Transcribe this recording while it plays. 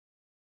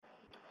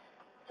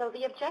So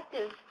the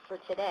objective for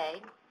today,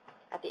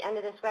 at the end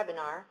of this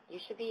webinar, you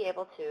should be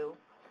able to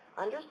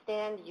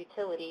understand the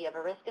utility of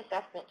a risk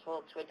assessment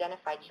tool to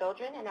identify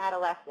children and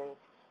adolescents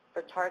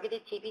for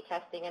targeted TB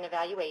testing and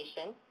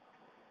evaluation,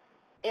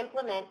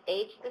 implement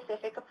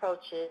age-specific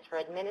approaches for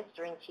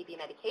administering TB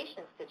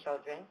medications to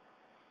children,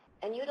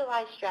 and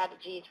utilize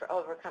strategies for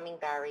overcoming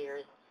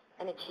barriers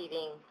and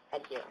achieving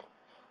adherence.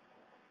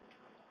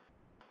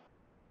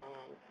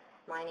 And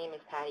my name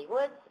is Patty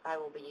Woods. I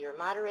will be your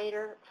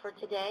moderator for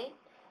today,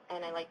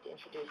 and I'd like to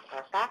introduce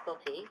our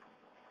faculty.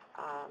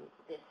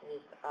 This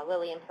is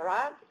Lillian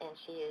Farag, and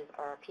she is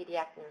our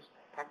pediatric nurse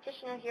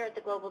practitioner here at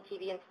the Global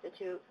TB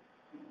Institute,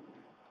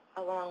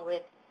 along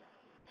with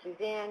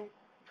Suzanne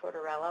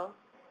Tortorello,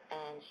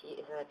 and she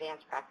is an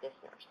advanced practice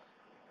nurse.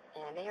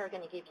 And they are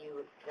going to give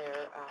you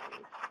their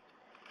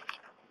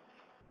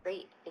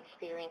great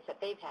experience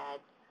that they've had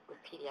with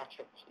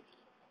pediatric TB.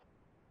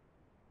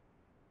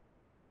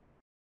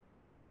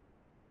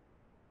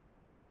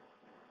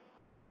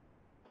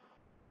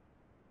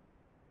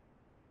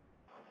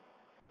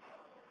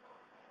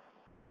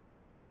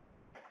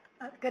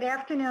 Good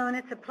afternoon.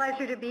 It's a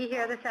pleasure to be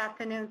here this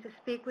afternoon to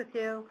speak with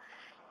you,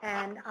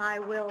 and I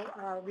will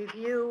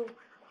review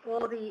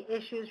all the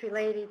issues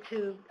related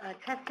to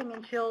testing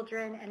in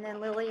children, and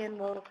then Lillian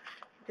will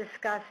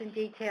discuss in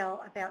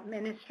detail about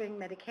administering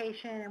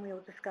medication, and we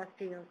will discuss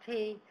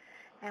DOT,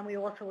 and we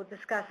also will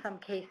discuss some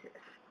cases.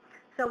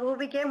 So we'll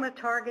begin with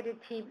targeted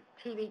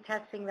TB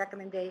testing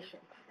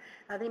recommendations.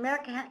 The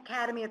American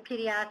Academy of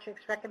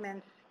Pediatrics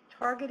recommends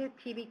targeted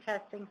TB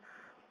testing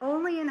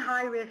only in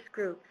high-risk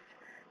groups.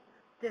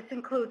 This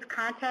includes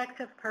contacts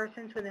of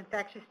persons with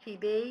infectious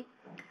TB,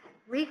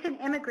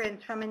 recent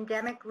immigrants from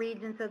endemic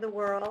regions of the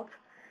world,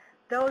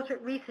 those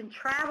with recent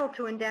travel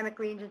to endemic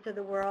regions of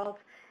the world,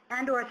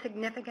 and or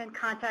significant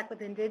contact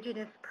with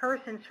indigenous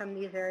persons from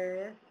these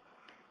areas,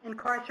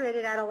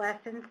 incarcerated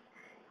adolescents,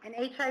 and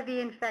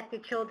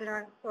HIV-infected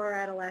children or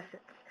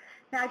adolescents.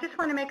 Now, I just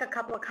want to make a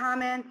couple of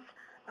comments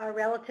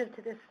relative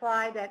to this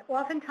slide, that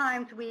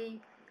oftentimes we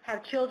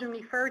have children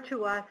referred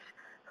to us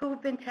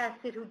who've been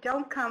tested who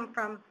don't come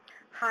from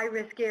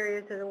high-risk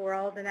areas of the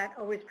world, and that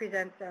always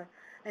presents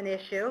an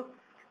issue.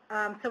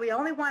 So we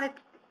only want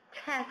to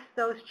test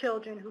those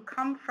children who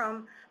come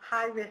from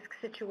high-risk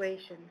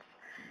situations,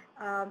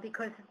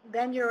 because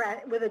then you're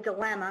with a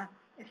dilemma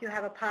if you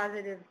have a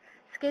positive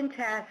skin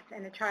test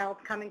and a child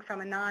coming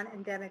from a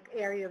non-endemic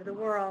area of the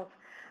world.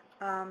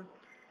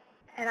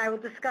 And I will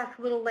discuss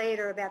a little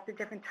later about the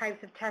different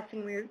types of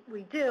testing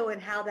we do and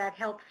how that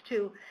helps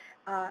to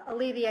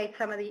alleviate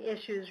some of the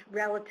issues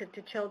relative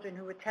to children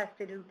who were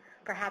tested who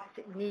perhaps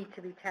didn't need to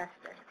be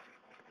tested.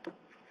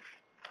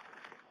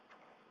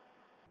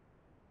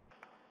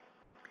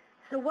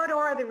 So what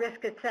are the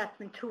risk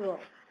assessment tools?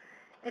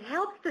 It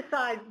helps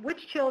decide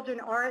which children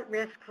are at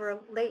risk for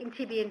latent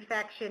TB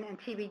infection and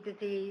TB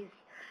disease.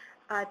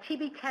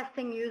 TB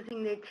testing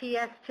using the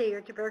TST,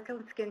 or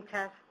tuberculous skin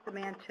test, the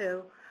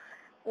MAN2,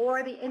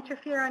 or the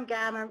interferon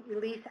gamma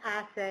release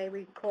assay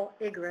we call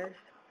IGRAs,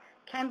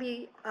 can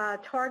be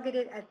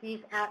targeted at these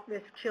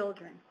at-risk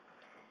children.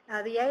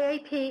 The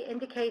AAP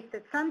indicates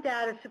that some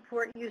data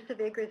support use of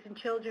IGRAs in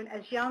children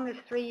as young as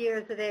 3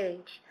 years of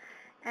age.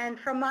 And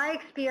from my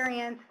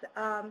experience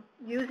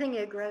using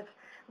IGRAs,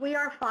 we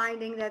are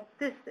finding that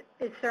this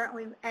is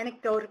certainly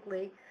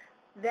anecdotally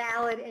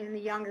valid in the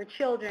younger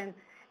children.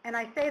 And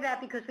I say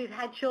that because we've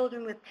had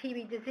children with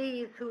TB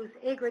disease whose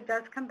IGRA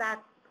does come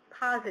back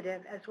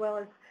positive, as well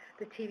as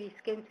the TB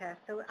skin test.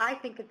 So I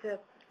think it's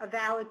a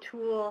valid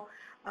tool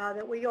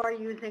that we are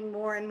using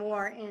more and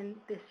more in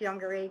this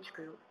younger age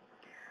group.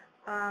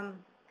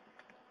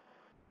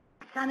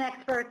 Some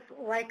experts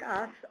like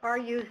us are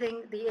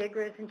using the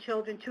IGRAs in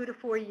children 2 to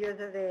 4 years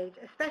of age,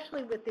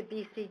 especially with the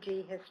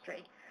BCG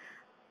history.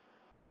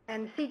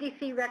 And the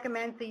CDC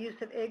recommends the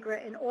use of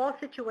IGRA in all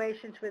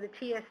situations where the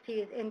TST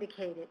is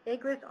indicated.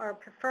 IGRAs are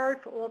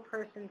preferred for all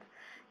persons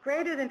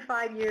greater than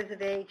 5 years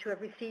of age who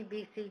have received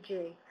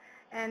BCG.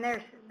 And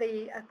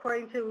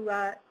according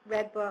to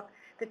Red Book,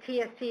 the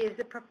TST is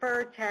the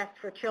preferred test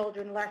for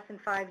children less than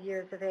 5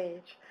 years of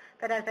age.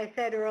 But as I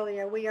said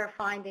earlier, we are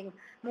finding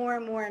more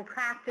and more in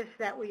practice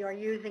that we are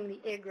using the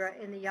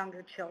IGRA in the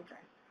younger children.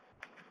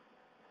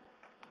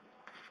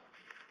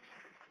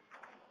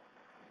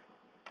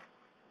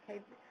 Okay.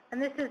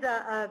 And this is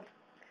a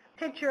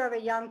picture of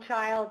a young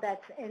child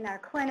that's in our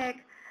clinic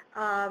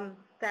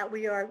that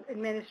we are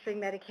administering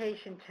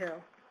medication to.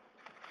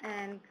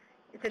 And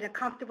it's in a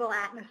comfortable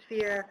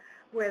atmosphere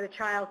where the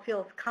child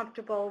feels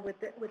comfortable with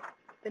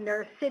the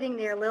nurse sitting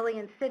there,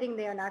 Lillian sitting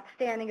there, not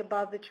standing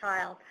above the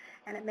child.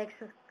 And it makes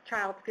the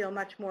child feel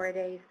much more at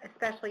ease,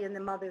 especially in the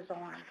mother's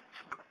arms.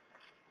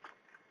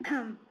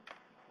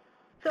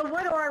 So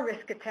what are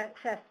risk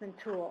assessment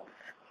tools?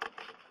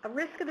 A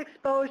risk of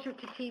exposure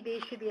to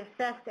TB should be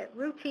assessed at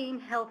routine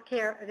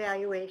healthcare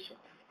evaluations.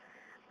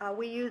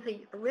 We use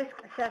a risk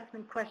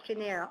assessment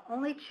questionnaire.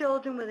 Only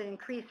children with an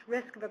increased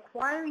risk of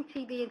acquiring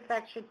TB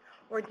infection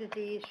or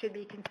disease should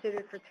be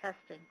considered for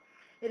testing.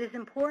 it is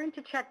important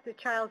to check the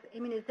child's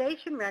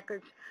immunization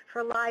records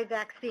for live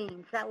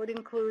vaccines. That would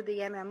include the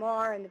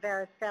MMR and the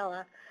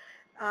varicella,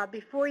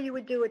 before you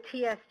would do a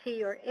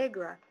TST or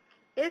IGRA.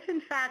 If,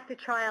 in fact, the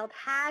child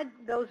had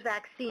those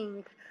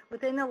vaccines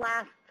within the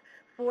last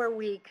 4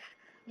 weeks,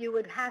 you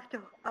would have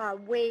to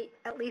wait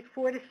at least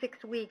 4 to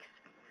 6 weeks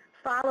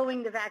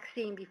following the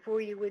vaccine before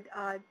you would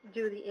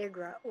do the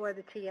IGRA or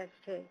the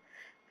TST.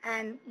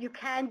 And you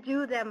can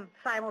do them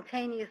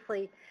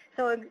simultaneously.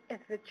 So if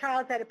the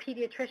child's at a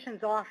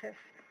pediatrician's office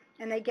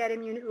and they get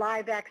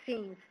live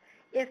vaccines,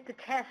 if the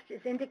test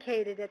is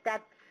indicated at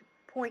that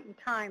point in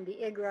time, the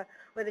IGRA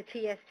or the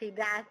TST,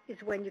 that is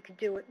when you could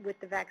do it with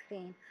the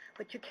vaccine.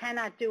 But you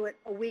cannot do it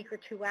a week or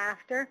two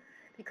after,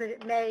 because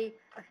it may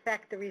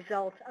affect the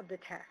results of the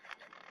test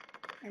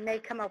and may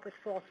come up with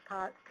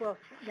false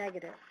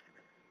negatives.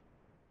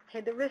 Okay,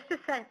 the risk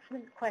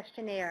assessment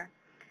questionnaire.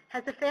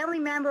 Has a family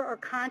member or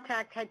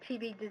contact had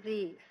TB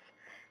disease?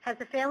 Has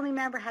a family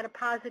member had a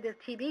positive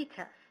TB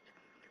test?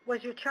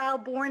 Was your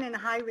child born in a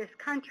high-risk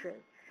country?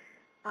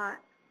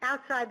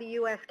 Outside the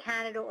U.S.,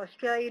 Canada,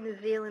 Australia, New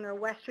Zealand, or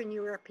Western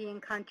European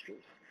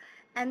countries.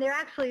 And there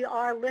actually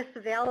are lists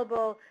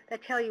available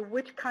that tell you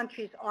which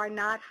countries are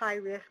not high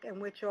risk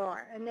and which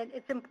are. And then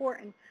it's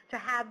important to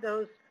have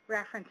those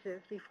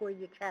references before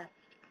you test.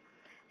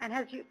 And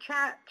has your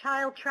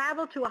child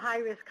traveled to a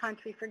high-risk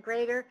country for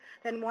greater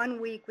than 1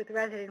 week with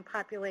resident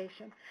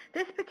population?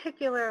 This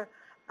particular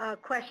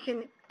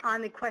question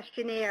on the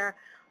questionnaire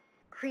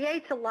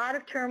creates a lot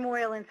of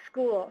turmoil in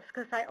schools,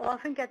 because I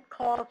often get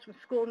calls from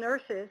school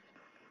nurses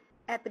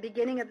at the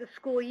beginning of the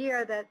school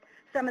year that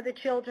some of the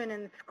children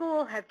in the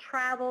school have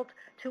traveled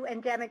to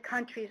endemic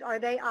countries. Are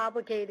they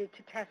obligated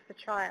to test the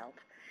child?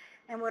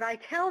 And what I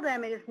tell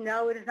them is,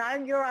 no, it is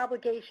not your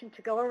obligation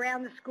to go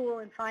around the school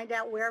and find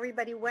out where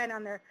everybody went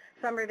on their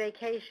summer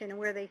vacation and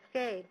where they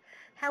stayed.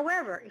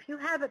 However, if you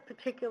have a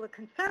particular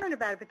concern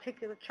about a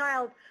particular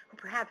child who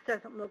perhaps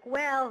doesn't look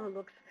well, who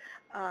looks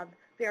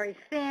very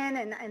thin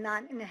and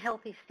not in a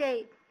healthy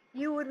state,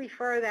 you would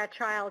refer that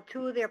child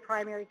to their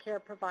primary care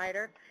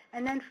provider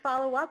and then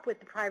follow up with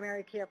the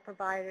primary care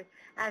provider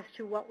as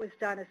to what was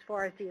done as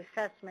far as the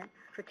assessment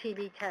for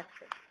TB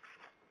testing.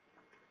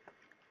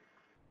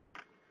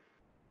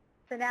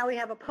 So now we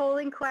have a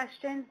polling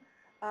question.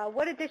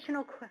 What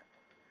additional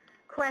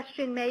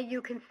question may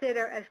you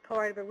consider as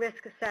part of a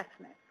risk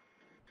assessment?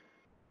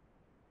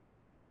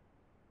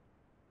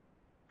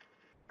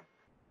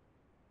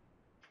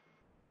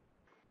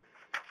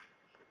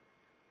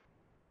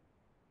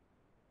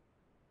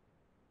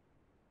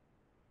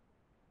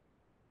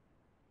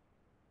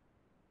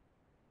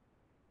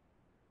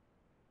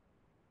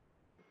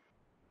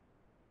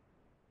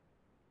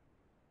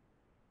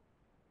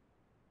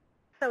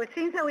 So it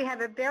seems that we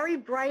have a very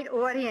bright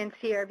audience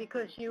here,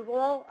 because you've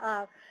all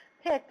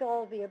picked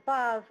all the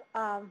above,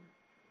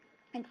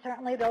 and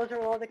certainly those are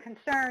all the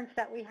concerns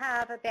that we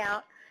have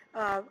about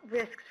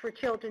risks for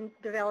children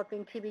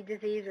developing TB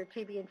disease or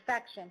TB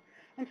infection.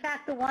 In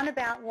fact, the one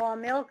about raw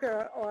milk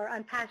or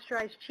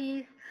unpasteurized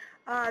cheese,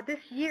 this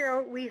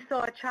year we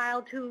saw a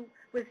child who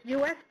was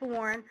U.S.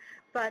 born,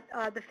 but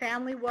the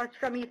family was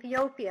from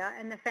Ethiopia,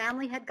 and the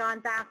family had gone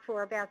back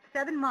for about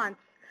 7 months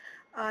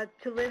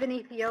to live in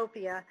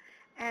Ethiopia.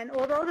 And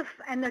although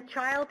the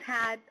child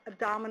had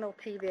abdominal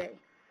TB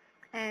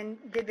and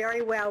did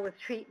very well with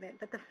treatment,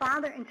 but the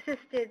father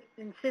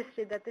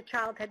insisted that the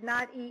child had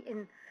not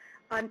eaten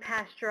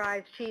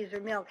unpasteurized cheese or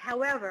milk.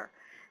 However,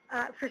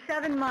 for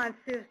 7 months,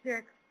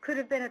 there could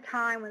have been a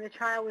time when the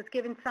child was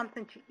given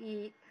something to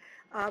eat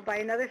by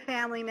another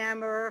family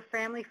member, or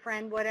family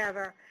friend,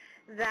 whatever,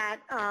 that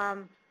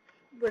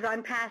was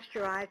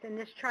unpasteurized, and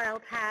this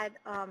child had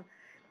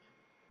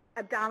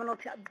abdominal,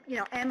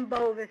 M.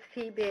 bovis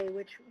TB,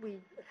 which we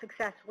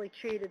successfully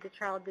treated. The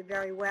child did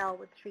very well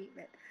with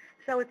treatment.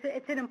 So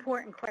it's an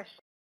important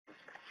question.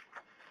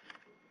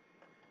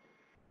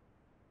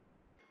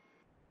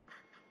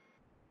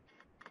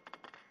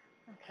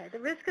 Okay, the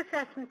risk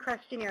assessment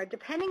questionnaire.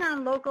 Depending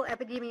on local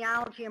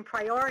epidemiology and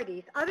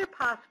priorities, other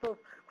possible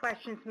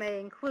questions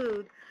may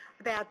include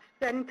about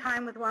spending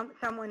time with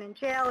someone in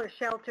jail or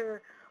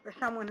shelter, or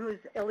someone who's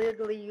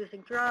illegally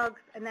using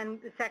drugs. And then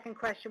the second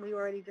question we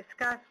already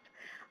discussed.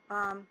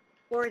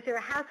 Or is there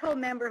a household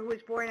member who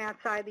was born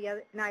outside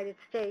the United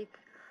States,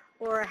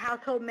 or a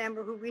household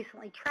member who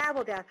recently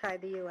traveled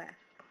outside the U.S.?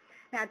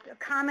 Now, to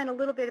comment a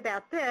little bit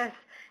about this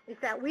is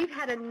that we've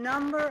had a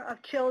number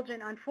of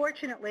children,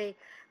 unfortunately,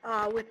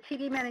 with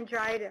TB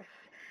meningitis.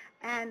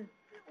 And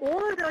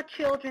all of those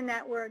children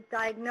that were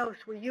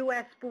diagnosed were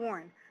U.S.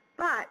 born,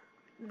 but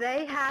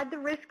they had the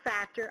risk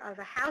factor of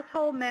a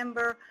household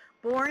member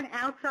born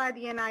outside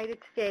the United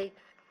States,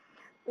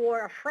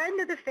 or a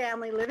friend of the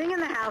family living in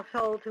the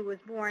household who was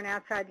born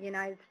outside the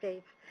United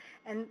States.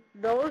 And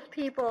those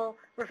people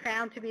were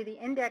found to be the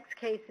index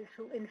cases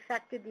who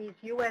infected these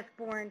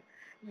U.S.-born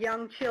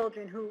young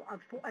children who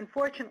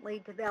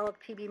unfortunately developed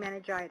TB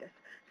meningitis.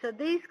 So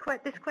this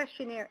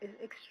questionnaire is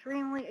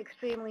extremely,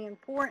 extremely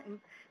important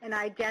in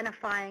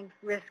identifying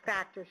risk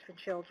factors for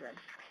children.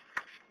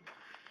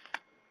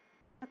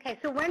 Okay,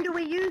 so when do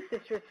we use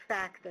this risk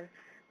factor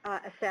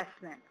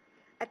assessment?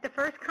 At the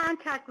first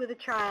contact with a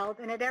child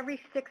and at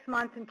every 6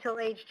 months until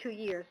age 2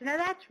 years. Now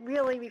that's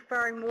really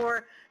referring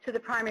more to the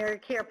primary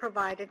care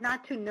provider,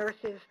 not to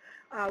nurses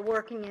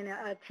working in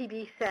a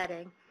TB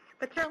setting.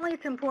 But certainly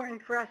it's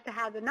important for us to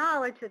have the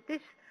knowledge that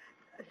this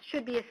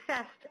should be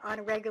assessed on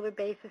a regular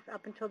basis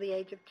up until the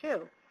age of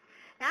 2.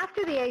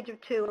 After the age of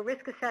 2, a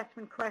risk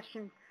assessment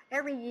question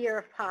every year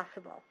if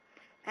possible.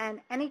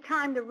 And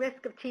anytime the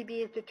risk of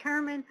TB is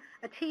determined,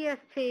 a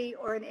TST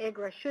or an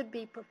IGRA should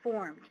be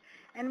performed.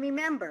 And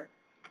remember,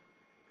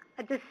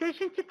 a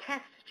decision to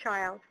test a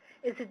child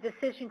is a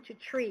decision to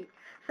treat.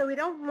 So we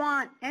don't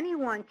want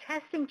anyone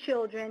testing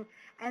children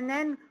and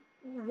then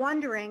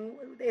wondering,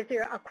 is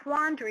there a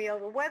quandary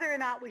over whether or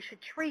not we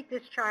should treat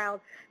this child,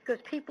 because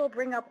people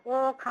bring up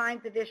all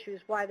kinds of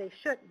issues why they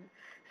shouldn't.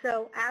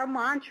 So our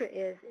mantra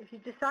is, if you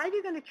decide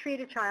you're going to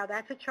treat a child,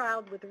 that's a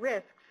child with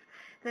risks,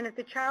 then if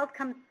the child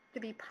comes to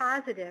be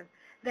positive,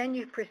 then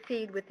you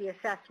proceed with the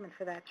assessment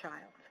for that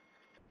child.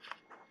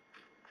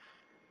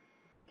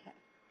 Okay.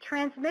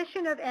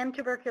 Transmission of M.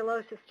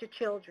 tuberculosis to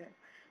children.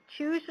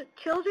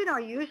 Children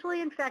are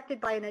usually infected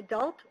by an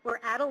adult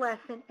or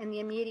adolescent in the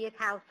immediate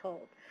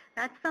household.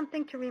 That's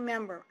something to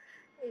remember.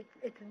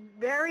 It's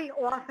very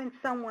often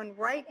someone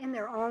right in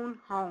their own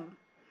home.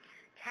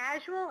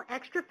 Casual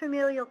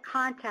extrafamilial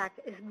contact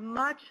is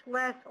much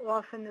less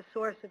often the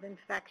source of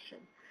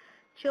infection.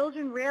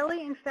 Children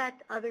rarely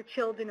infect other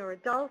children or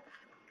adults.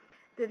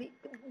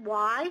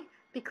 Why?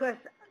 Because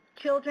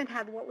children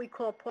have what we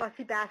call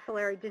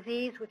paucibacillary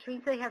disease, which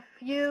means they have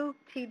few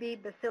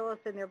TB bacillus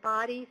in their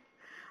bodies.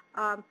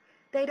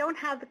 They don't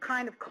have the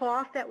kind of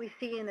cough that we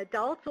see in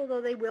adults,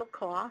 although they will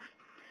cough.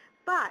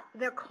 But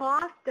their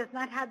cough does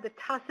not have the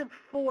tussive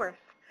force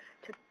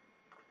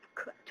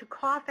to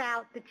cough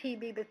out the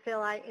TB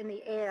bacilli in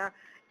the air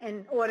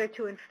in order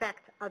to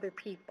infect other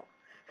people.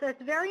 So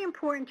it's very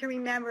important to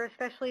remember,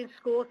 especially in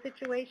school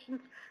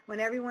situations, when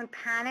everyone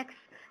panics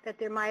that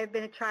there might have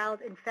been a child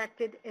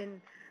infected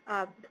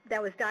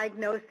that was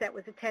diagnosed that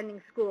was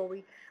attending school.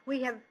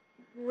 We have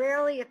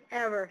rarely, if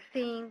ever,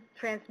 seen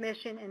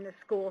transmission in the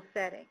school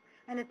setting,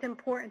 and it's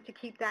important to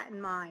keep that in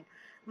mind.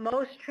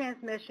 Most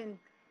transmission,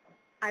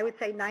 I would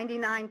say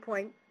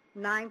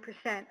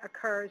 99.9%,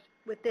 occurs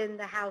within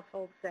the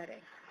household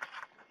setting.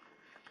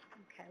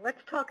 Okay,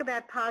 let's talk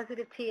about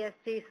positive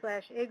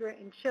TSD/IGRA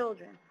in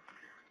children.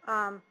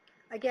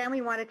 Again,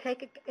 we want to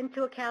take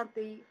into account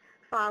the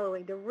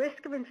following: the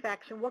risk of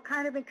infection, what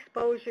kind of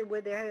exposure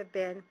would there have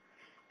been,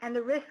 and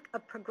the risk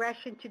of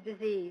progression to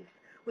disease,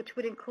 which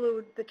would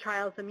include the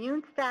child's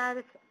immune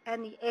status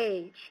and the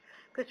age.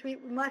 Because we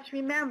must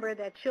remember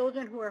that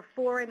children who are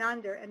 4 and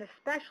under, and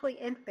especially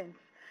infants,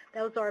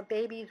 those are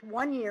babies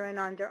 1 year and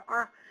under,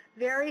 are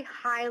very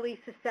highly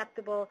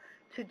susceptible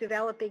to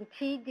developing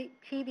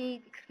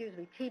TB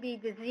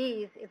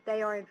disease if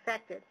they are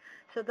infected.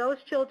 So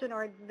those children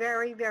are at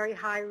very, very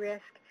high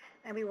risk,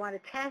 and we want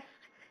to test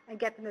and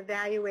get them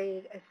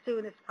evaluated as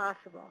soon as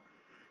possible.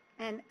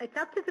 And it's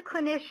up to the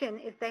clinician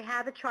if they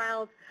have a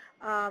child,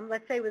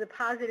 let's say with a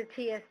positive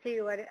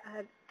TSD or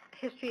a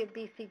history of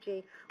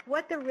BCG,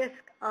 what the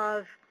risk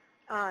of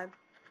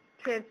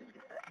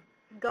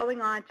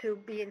going on to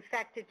be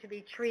infected to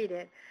be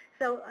treated.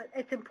 So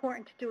it's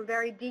important to do a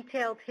very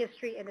detailed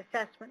history and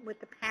assessment with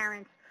the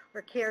parents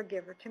or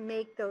caregiver to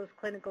make those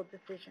clinical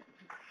decisions.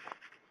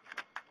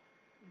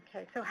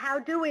 Okay, so how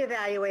do we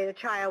evaluate a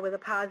child with a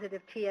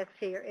positive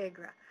TST or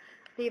IGRA?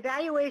 The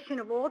evaluation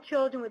of all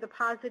children with a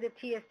positive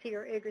TST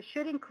or IGRA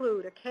should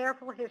include a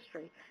careful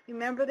history.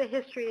 Remember, the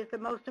history is the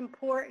most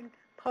important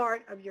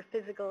part of your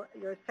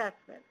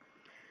assessment.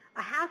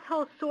 A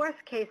household source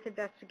case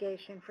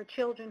investigation for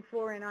children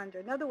 4 and under.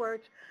 In other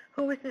words,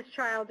 who is this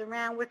child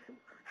around?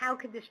 How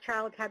could this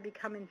child have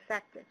become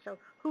infected? So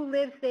who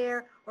lives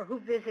there or who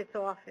visits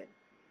often?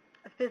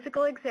 A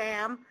physical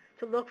exam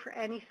to look for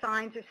any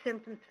signs or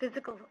symptoms,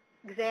 physical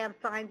exam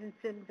signs and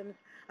symptoms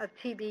of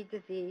TB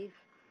disease.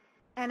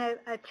 And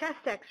a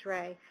chest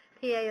x-ray,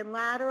 PA and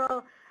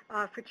lateral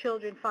for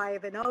children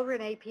 5 and over,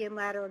 and AP and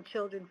lateral in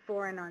children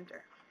 4 and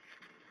under.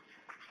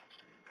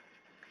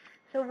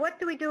 So what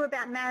do we do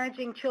about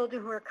managing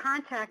children who are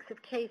contacts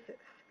of cases?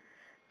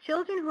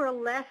 Children who are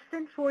less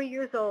than 4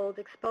 years old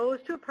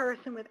exposed to a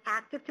person with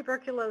active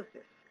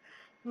tuberculosis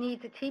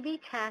needs a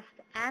TB test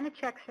and a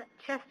chest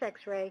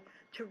x-ray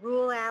to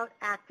rule out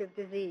active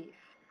disease.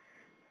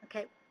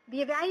 Okay,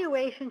 the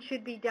evaluation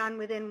should be done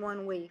within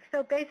 1 week.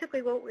 So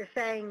basically what we're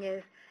saying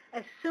is,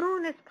 as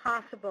soon as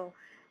possible,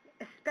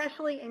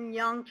 especially in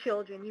young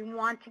children, you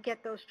want to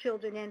get those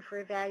children in for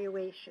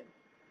evaluation.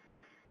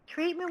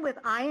 Treatment with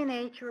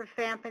INH or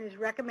rifampin is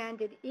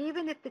recommended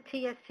even if the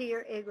TST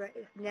or IGRA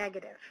is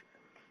negative.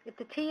 If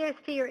the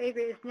TST or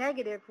IGRA is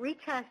negative,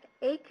 retest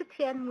 8 to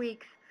 10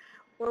 weeks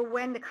or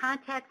when the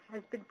contact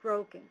has been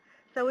broken.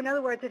 So in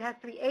other words, it has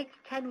to be 8 to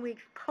 10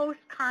 weeks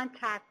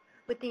post-contact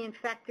with the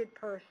infected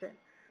person.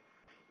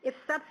 If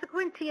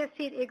subsequent TST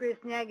and IGRA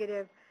is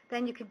negative,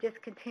 then you can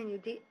discontinue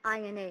the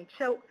INH.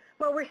 So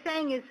what we're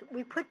saying is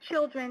we put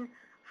children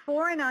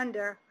 4 and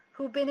under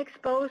who've been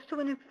exposed to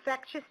an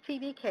infectious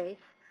TB case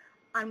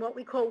on what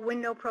we call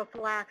window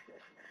prophylaxis.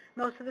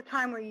 Most of the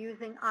time we're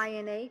using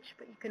INH,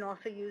 but you can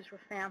also use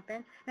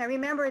rifampin. Now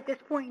remember, at this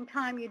point in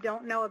time, you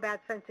don't know about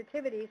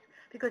sensitivities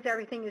because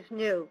everything is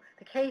new.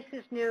 The case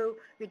is new.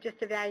 You're just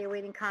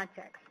evaluating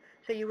context.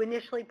 So you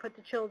initially put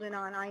the children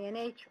on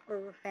INH or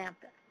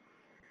rifampin.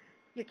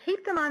 You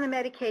keep them on the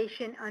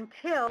medication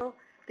until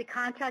the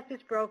contact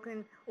is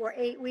broken or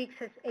 8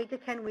 to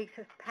 10 weeks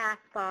has passed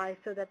by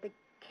so that the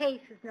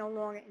case is no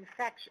longer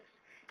infectious.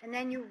 And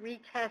then you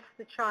retest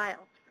the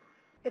child.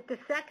 If the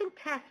second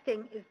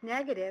testing is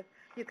negative,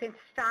 you can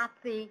stop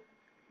the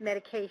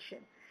medication.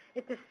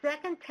 If the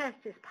second test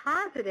is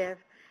positive,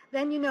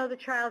 then you know the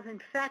child's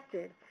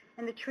infected,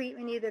 and the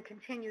treatment either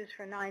continues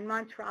for 9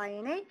 months for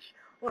INH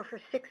or for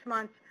 6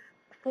 months,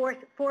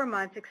 4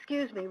 months,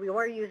 excuse me. We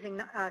were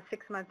using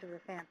 6 months of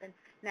rifampin.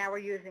 Now we're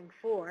using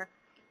 4.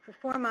 For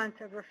 4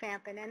 months of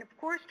rifampin. And of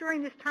course,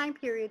 during this time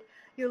period,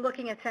 you're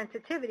looking at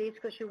sensitivities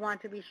because you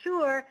want to be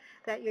sure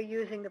that you're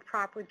using the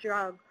proper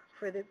drug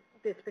for this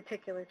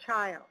particular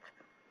child.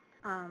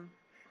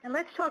 And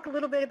let's talk a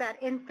little bit about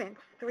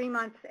infants, 3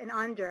 months and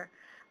under.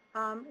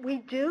 We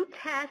do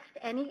test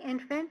any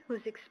infant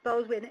who's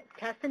exposed, we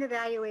test and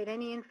evaluate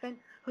any infant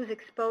who's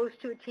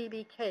exposed to a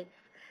TB case.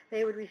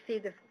 They would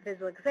receive the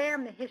physical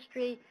exam, the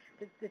history,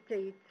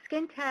 the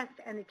skin test,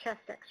 and the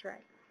chest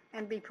x-ray,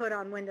 and be put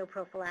on window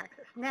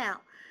prophylaxis.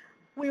 Now,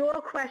 we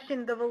all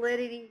question the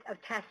validity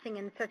of testing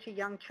in such a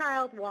young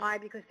child. Why?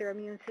 Because their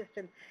immune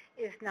system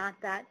is not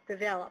that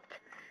developed.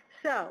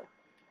 So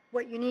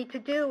what you need to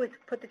do is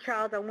put the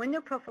child on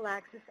window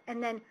prophylaxis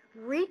and then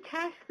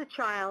retest the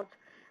child,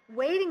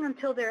 waiting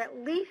until they're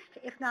at least,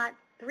 if not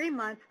 3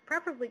 months,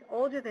 preferably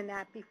older than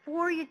that,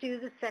 before you do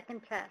the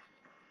second test.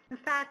 In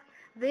fact,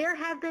 there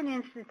have been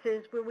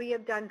instances where we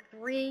have done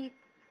 3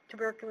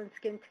 tuberculin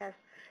skin tests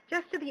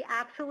just to be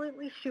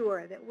absolutely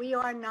sure that we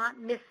are not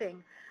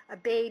missing a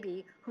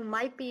baby who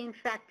might be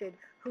infected,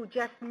 who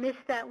just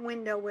missed that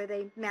window where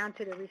they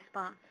mounted a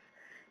response.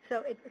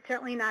 So it's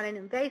certainly not an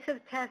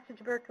invasive test, a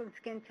tuberculin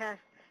skin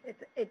test.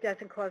 It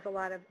doesn't cause a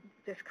lot of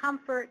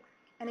discomfort,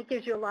 and it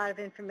gives you a lot of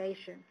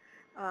information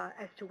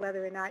as to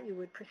whether or not you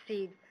would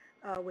proceed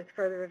with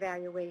further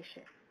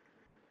evaluation.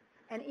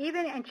 And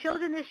even in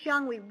children this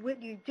young,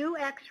 you do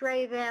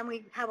x-ray them.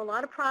 We have a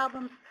lot of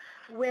problems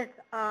with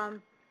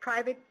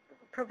private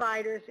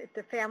providers, if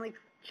the family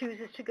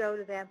chooses to go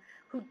to them,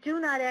 who do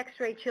not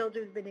x-ray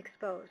children who've been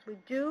exposed. We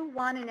do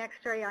want an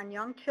x-ray on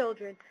young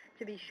children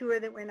to be sure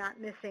that we're not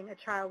missing a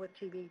child with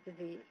TB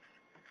disease.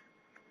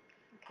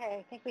 Okay,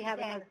 I think we have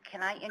another.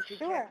 Can I interject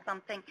Sure.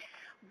 something?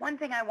 One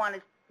thing I want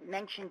to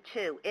mention,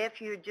 too,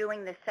 if you're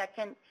doing the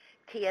second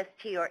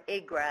TST or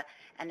IGRA,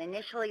 and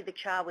initially the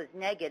child was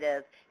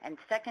negative, and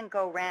second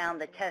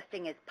go-round the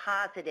testing is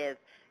positive,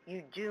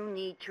 you do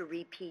need to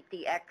repeat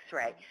the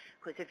x-ray.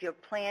 Because if you're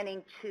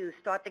planning to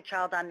start the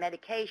child on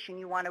medication,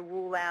 you want to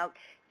rule out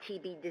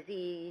TB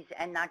disease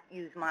and not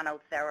use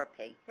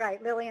monotherapy.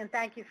 Right, Lillian,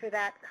 thank you for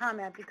that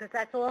comment, because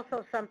that's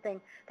also something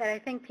that I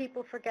think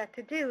people forget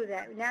to do,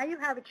 that now you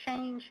have a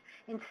change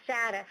in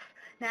status.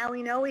 Now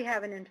we know we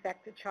have an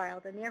infected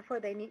child, and therefore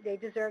they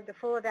deserve the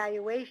full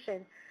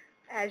evaluation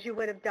as you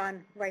would have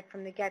done right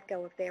from the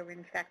get-go if they were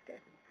infected.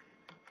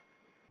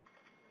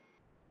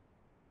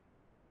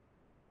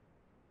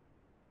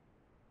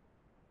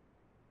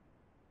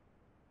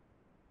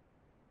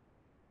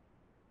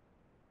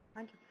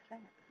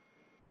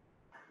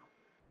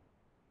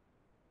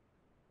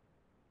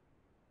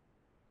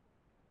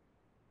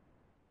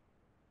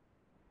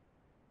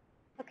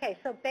 Okay,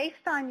 so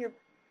based on your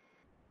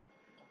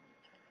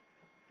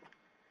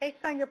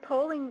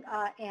polling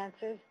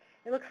answers,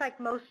 it looks like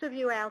most of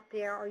you out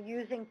there are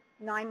using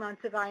 9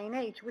 months of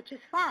INH, which is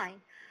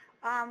fine.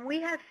 We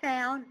have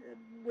found,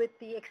 with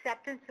the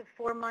acceptance of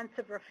 4 months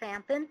of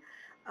rifampin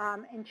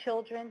in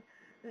children,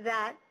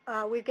 that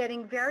we're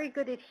getting very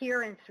good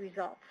adherence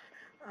results.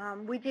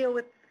 We deal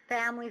with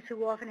families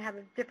who often have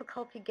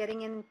difficulty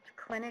getting into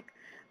clinic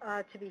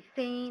to be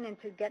seen and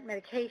to get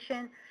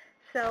medication.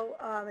 So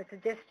it's a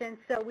distance.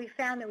 So we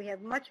found that we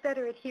have much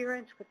better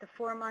adherence with the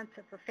 4 months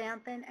of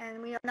rifampin, and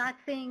we are not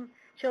seeing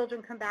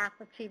children come back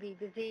with TB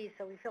disease.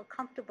 So we feel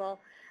comfortable.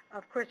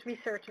 Of course,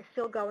 research is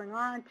still going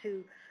on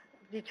to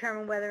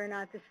determine whether or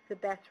not this is the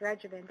best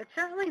regimen. But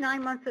certainly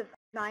 9 months of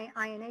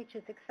INH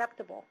is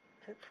acceptable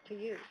to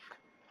use.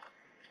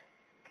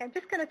 Okay, I'm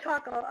just going to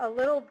talk a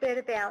little bit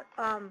about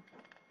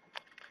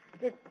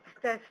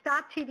the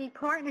Stop TB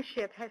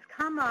Partnership has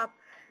come up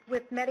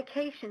with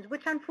medications,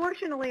 which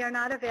unfortunately are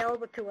not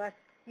available to us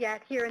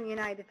yet here in the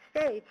United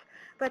States,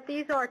 but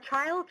these are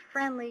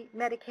child-friendly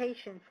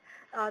medications.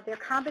 They're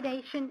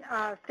combination,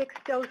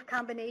 fixed-dose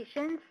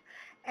combinations,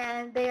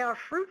 and they are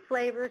fruit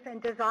flavors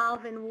and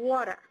dissolve in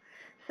water.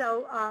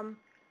 So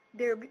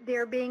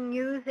they're being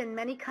used in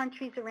many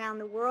countries around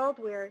the world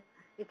where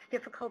it's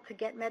difficult to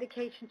get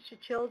medications to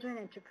children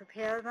and to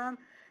prepare them.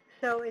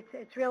 So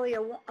it's really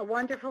a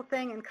wonderful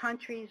thing in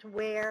countries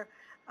where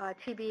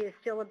TB is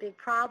still a big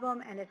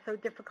problem, and it's so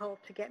difficult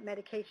to get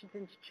medications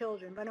into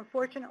children. But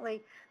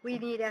unfortunately, we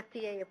need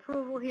FDA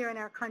approval here in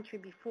our country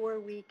before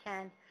we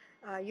can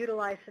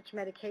utilize such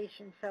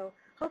medication. So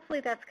hopefully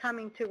that's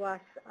coming to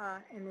us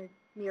in the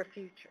near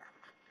future.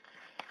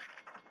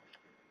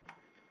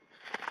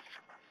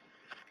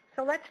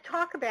 So let's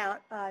talk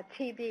about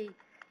TB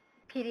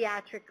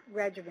pediatric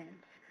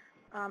regimens.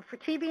 For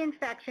TB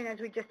infection, as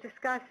we just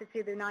discussed, it's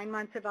either 9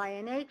 months of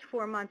INH,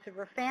 4 months of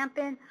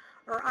rifampin,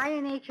 or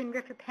INH and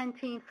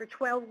rifapentine for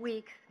 12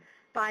 weeks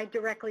by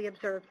directly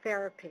observed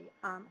therapy.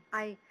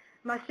 I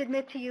must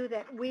admit to you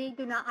that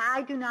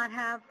I do not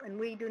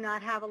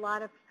have a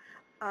lot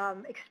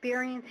of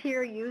experience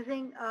here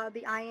using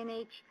the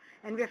INH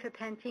and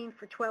rifapentine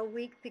for 12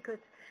 weeks because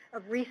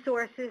of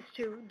resources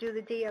to do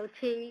the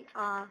DOT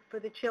for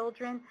the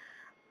children.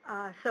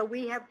 So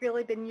we have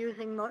really been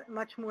using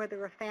much more the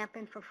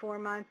rifampin for 4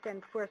 months and,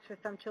 of course, for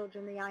some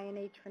children, the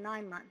INH for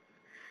 9 months.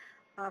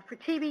 For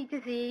TB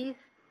disease,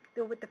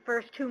 with the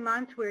first 2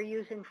 months, we're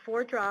using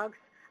 4 drugs,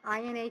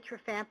 INH,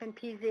 rifampin,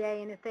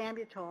 PZA, and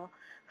ethambutol,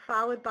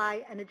 followed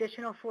by an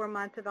additional 4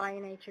 months of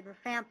INH and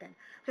rifampin.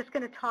 Just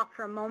going to talk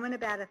for a moment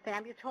about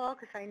ethambutol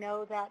because I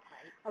know that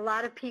a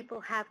lot of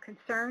people have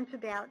concerns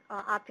about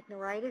optic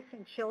neuritis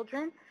in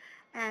children.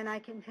 And I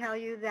can tell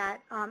you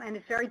that, and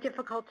it's very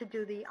difficult to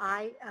do the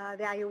eye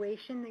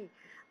evaluation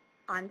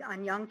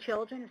on young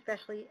children,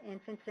 especially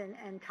infants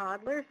and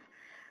toddlers.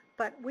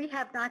 But we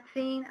have not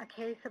seen a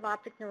case of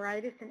optic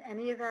neuritis in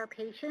any of our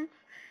patients.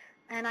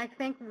 And I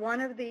think one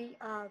of the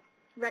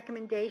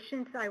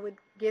recommendations I would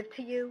give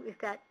to you is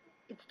that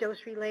it's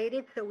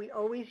dose-related. So we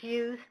always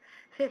use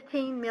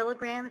 15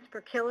 milligrams per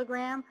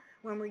kilogram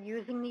when we're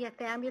using the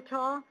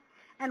ethambutol.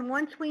 And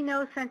once we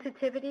know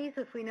sensitivities,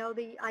 if we know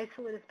the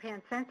isolate is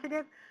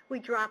pan-sensitive, we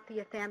drop the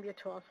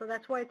ethambutol. So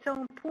that's why it's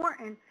so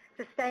important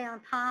to stay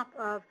on top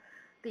of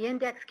the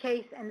index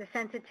case and the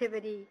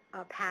sensitivity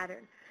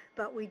pattern.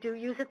 But we do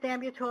use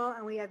ethambutol,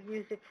 and we have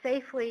used it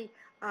safely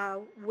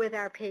with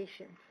our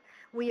patients.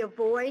 We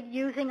avoid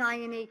using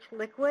INH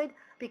liquid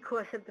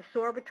because of the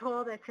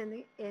sorbitol that's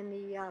in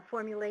the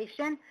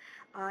formulation.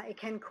 It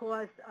can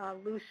cause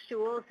loose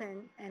stools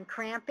and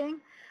cramping.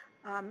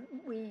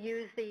 We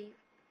use the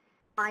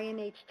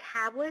INH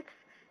tablets,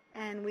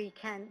 and we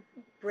can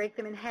break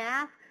them in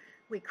half.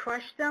 We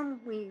crush them,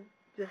 we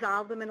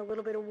dissolve them in a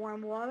little bit of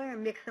warm water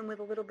and mix them with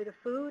a little bit of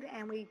food,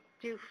 and we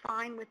do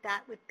fine with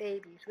that with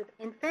babies. With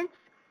infants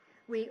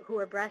who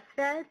are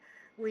breastfed,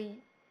 we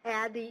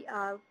add the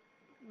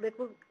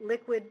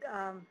liquid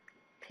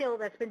pill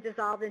that's been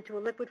dissolved into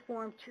a liquid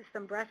form to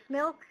some breast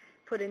milk,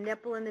 put a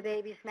nipple in the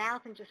baby's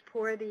mouth, and just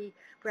pour the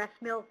breast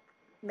milk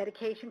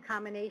medication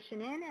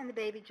combination in, and the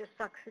baby just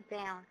sucks it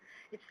down.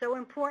 It's so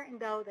important,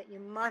 though, that you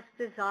must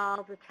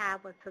dissolve the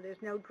tablet so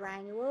there's no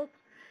granules,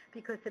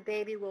 because the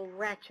baby will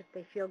retch if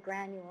they feel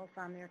granules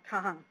on their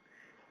tongue.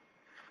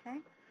 Okay?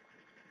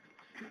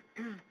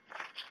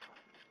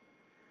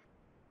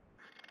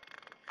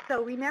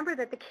 So remember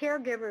that the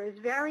caregiver is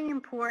very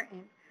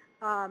important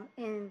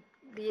in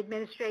the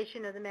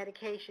administration of the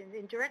medications.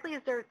 In directly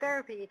observed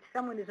therapy, it's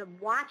someone who's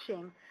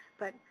watching,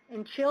 but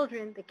in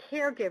children, the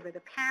caregiver,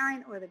 the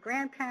parent or the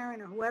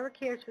grandparent or whoever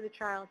cares for the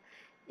child,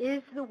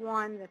 is the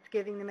one that's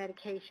giving the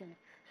medication.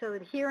 So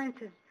adherence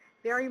is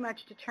very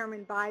much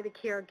determined by the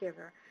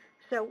caregiver.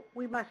 So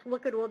we must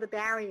look at all the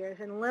barriers,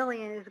 and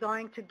Lillian is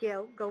going to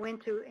go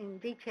into in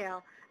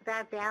detail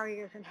about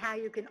barriers and how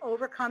you can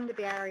overcome the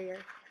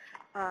barriers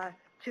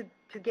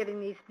to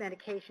getting these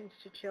medications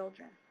to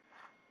children.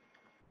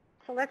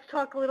 So let's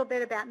talk a little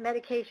bit about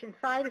medication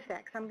side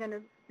effects. I'm going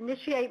to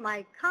initiate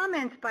my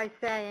comments by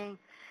saying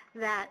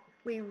that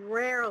we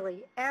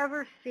rarely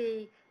ever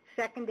see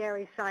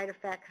secondary side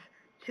effects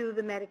to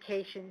the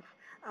medications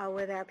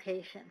with our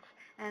patients.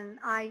 And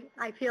I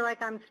feel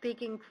like I'm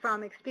speaking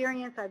from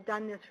experience. I've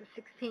done this for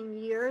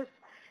 16 years,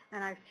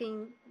 and I've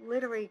seen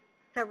literally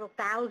several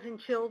thousand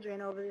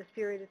children over this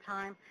period of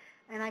time.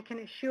 And I can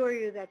assure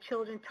you that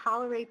children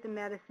tolerate the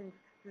medicines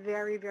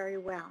very, very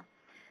well.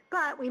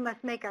 But we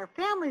must make our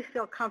families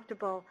feel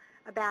comfortable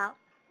about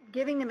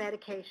giving the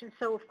medication.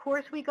 So, of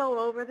course, we go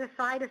over the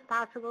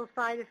possible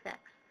side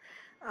effects.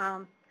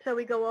 So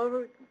we go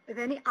over,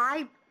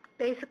 I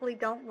basically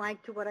don't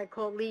like to what I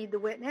call lead the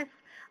witness.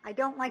 I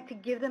don't like to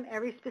give them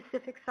every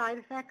specific side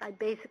effect. I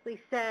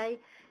basically say,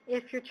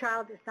 if your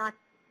child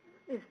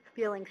is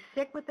feeling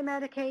sick with the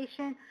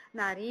medication,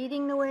 not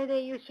eating the way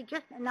they used to,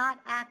 just not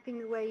acting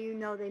the way you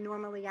know they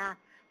normally act,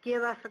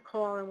 give us a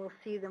call and we'll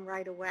see them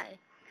right away.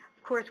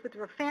 Of course, with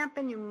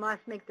rifampin, you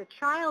must make the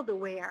child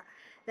aware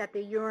that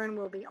the urine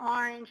will be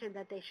orange and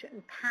that they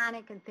shouldn't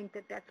panic and think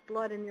that that's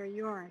blood in their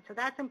urine. So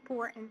that's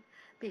important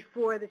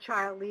before the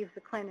child leaves the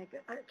clinic,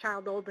 a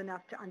child old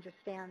enough to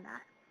understand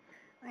that.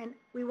 And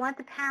we want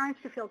the parents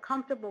to feel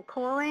comfortable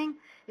calling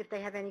if they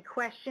have any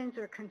questions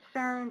or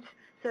concerns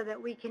so that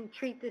we can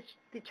treat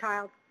the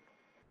child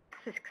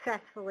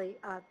successfully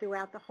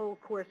throughout the whole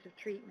course of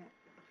treatment.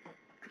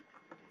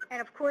 And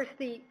of course,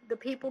 the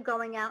people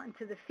going out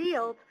into the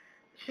field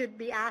should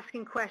be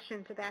asking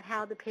questions about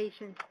how the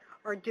patients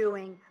are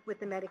doing with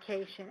the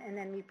medication, and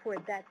then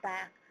report that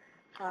back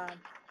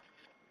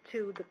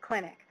to the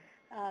clinic.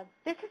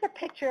 This is a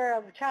picture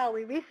of a child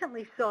we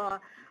recently saw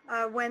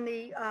when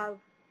the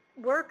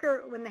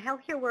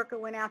healthcare worker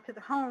went out to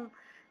the home.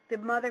 The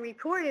mother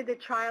reported the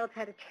child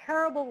had a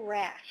terrible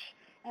rash,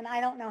 and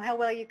I don't know how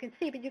well you can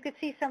see, but you could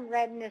see some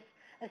redness,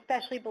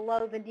 especially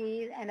below the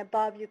knees, and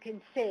above you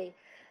can see.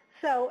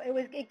 So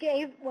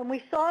when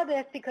we saw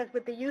this, because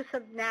with the use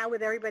of now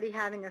with everybody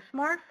having a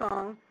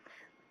smartphone,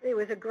 it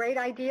was a great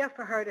idea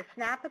for her to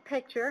snap a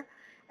picture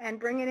and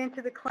bring it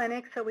into the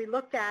clinic. So we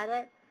looked at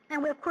it,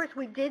 and of course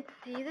we did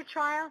see the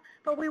child,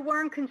 but we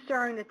weren't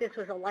concerned that this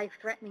was a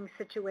life-threatening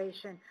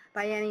situation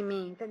by any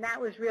means, and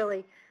that was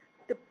really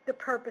the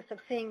purpose of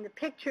seeing the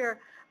picture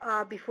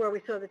before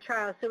we saw the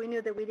child. So we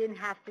knew that we didn't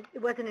have to,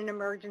 it wasn't an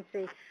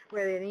emergency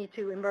where they need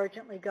to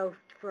emergently go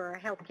for a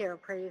health care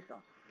appraisal.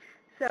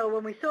 So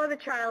when we saw the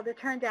child, it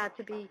turned out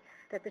to be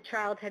that the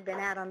child had been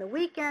out on the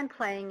weekend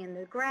playing in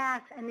the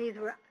grass, and these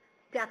were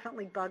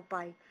definitely bug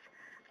bites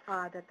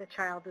that the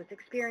child was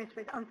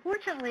experiencing. But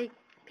unfortunately,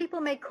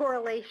 people make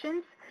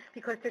correlations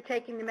because they're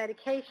taking the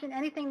medication.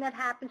 Anything that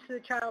happens to the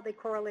child, they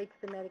correlate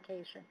to the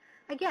medication.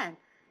 Again,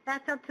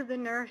 that's up to the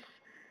nurse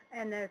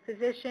and the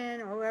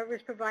physician or whoever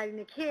is providing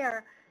the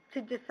care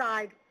to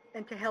decide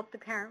and to help the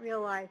parent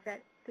realize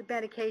that the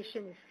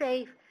medication is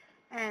safe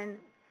and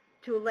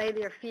to allay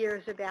their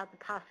fears about the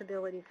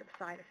possibilities of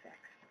side effects.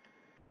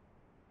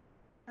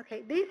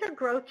 Okay, these are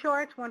growth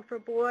charts, one for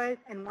boys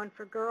and one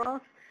for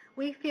girls.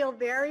 We feel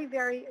very,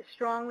 very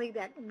strongly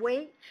that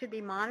weight should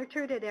be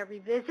monitored at every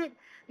visit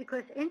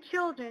because in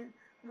children,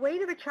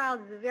 weight of a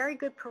child is a very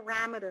good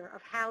parameter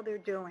of how they're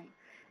doing.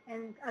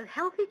 And a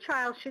healthy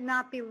child should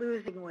not be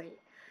losing weight.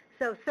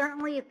 So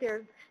certainly if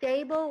they're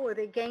stable or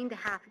they gained a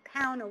half a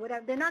pound or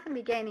whatever, they're not going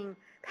to be gaining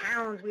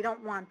pounds. We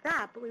don't want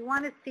that, but we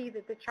want to see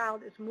that the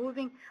child is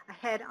moving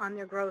ahead on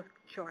their growth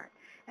chart.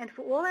 And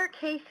for all our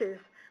cases,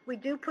 we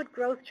do put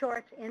growth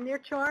charts in their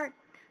chart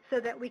so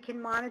that we can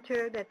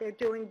monitor that they're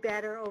doing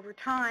better over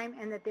time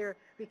and that they're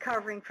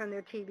recovering from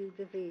their TB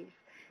disease.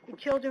 The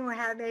children who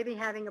are maybe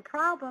having a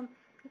problem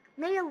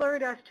may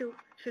alert us to,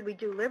 should we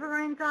do liver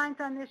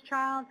enzymes on this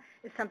child?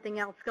 Is something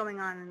else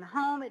going on in the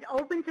home? It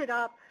opens it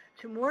up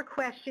to more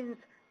questions,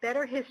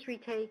 better history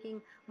taking,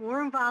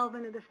 more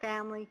involvement of the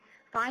family,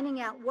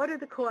 finding out what are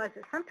the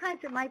causes. Sometimes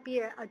it might be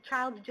a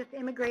child who just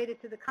immigrated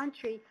to the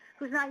country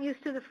who's not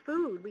used to the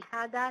food. We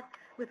had that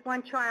with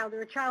one child,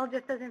 or a child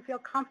just doesn't feel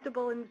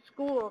comfortable in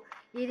school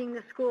eating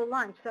the school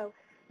lunch. So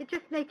it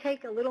just may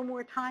take a little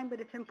more time, but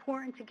it's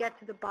important to get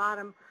to the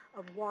bottom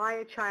of why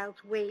a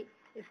child's weight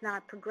is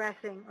not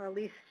progressing or at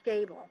least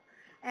stable.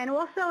 And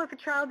also, if a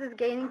child is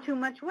gaining too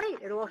much weight,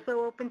 it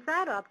also opens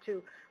that up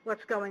to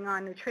what's going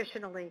on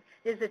nutritionally.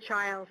 Is the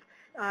child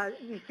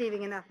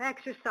receiving enough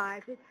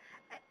exercise?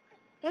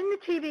 In the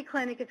TB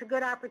clinic, it's a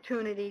good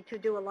opportunity to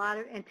do a lot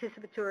of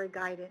anticipatory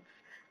guidance.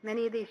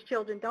 Many of these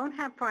children don't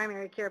have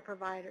primary care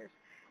providers,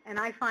 and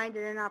I find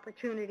it an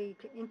opportunity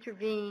to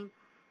intervene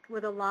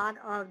with a lot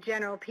of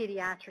general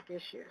pediatric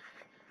issues.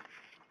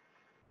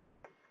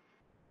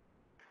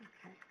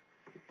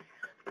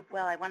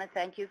 Well, I want to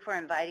thank you for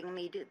inviting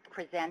me to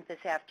present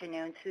this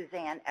afternoon.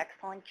 Suzanne,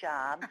 excellent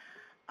job.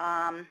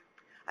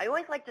 I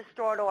always like to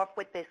start off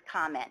with this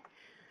comment.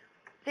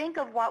 Think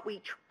of what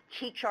we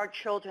teach our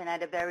children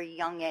at a very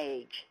young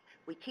age.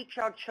 We teach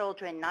our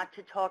children not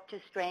to talk to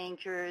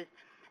strangers,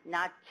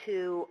 not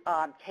to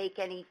take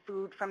any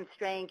food from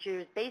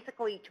strangers,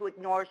 basically to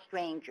ignore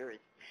strangers.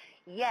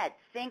 Yet,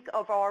 think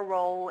of our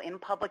role in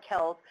public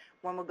health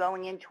when we're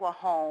going into a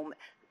home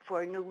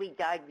for a newly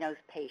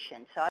diagnosed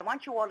patient. So I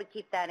want you all to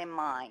keep that in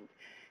mind.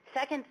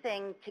 Second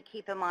thing to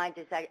keep in mind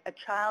is that a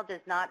child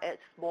is not a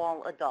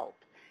small adult.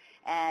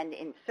 And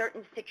in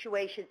certain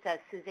situations, as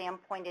Suzanne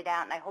pointed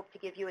out, and I hope to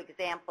give you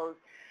examples,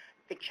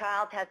 the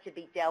child has to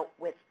be dealt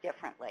with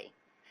differently.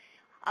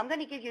 I'm going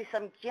to give you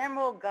some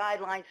general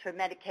guidelines for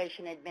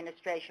medication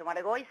administration. What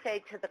I always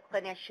say to the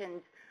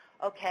clinicians,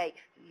 okay,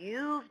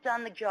 you've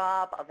done the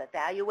job of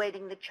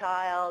evaluating the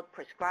child,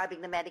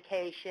 prescribing the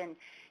medication.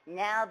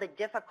 Now the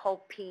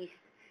difficult piece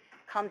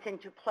comes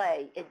into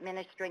play,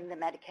 administering the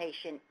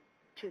medication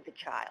to the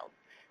child.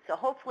 So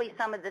hopefully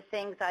some of the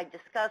things I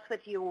discuss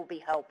with you will be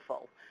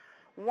helpful.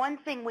 One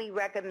thing we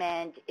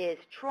recommend is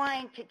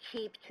trying to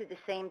keep to the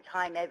same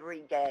time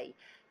every day.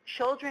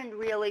 Children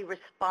really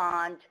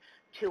respond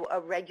to a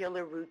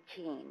regular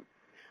routine.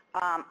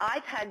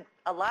 I've had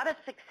a lot of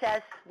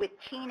success with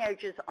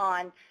teenagers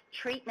on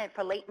treatment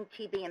for latent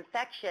TB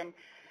infection,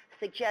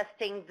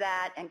 suggesting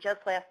that, and just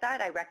last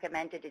night I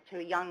recommended it to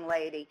a young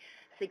lady,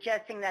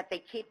 suggesting that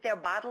they keep their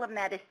bottle of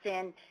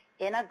medicine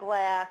in a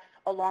glass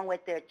along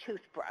with their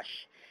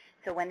toothbrush.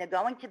 So when they're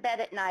going to bed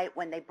at night,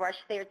 when they brush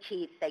their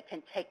teeth, they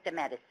can take the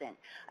medicine.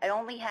 I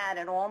only had,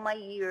 in all my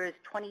years,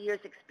 20 years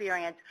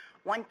experience,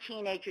 one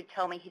teenager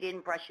tell me he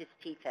didn't brush his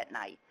teeth at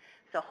night.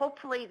 So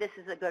hopefully this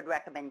is a good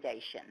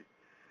recommendation.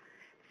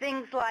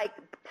 Things like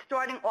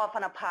starting off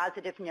on a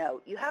positive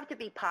note. You have to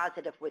be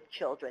positive with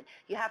children.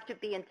 You have to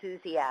be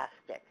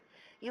enthusiastic.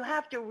 you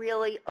have to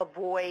really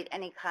avoid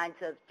any kinds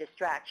of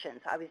distractions.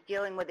 I was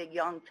dealing with a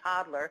young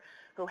toddler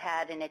who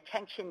had an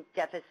attention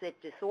deficit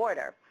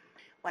disorder.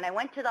 When I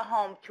went to the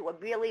home to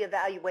really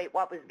evaluate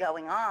what was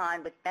going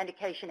on with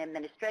medication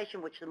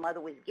administration, which the mother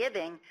was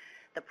giving,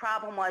 the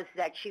problem was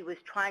that she was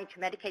trying to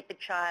medicate the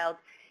child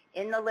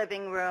in the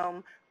living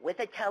room with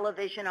a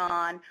television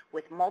on,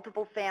 with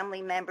multiple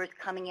family members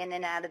coming in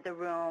and out of the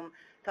room.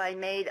 So I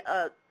made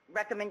a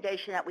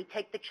recommendation that we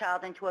take the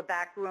child into a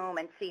back room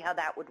and see how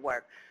that would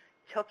work.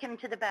 Took him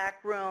to the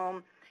back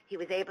room. He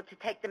was able to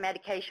take the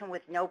medication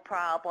with no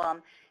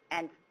problem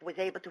and was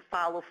able to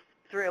follow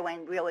through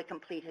and really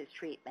complete his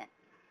treatment.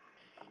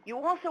 You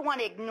also want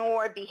to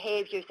ignore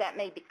behaviors that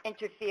may be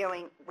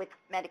interfering with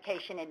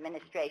medication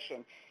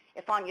administration.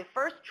 If on your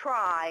first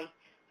try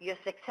you're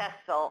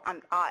successful,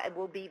 I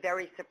will be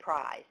very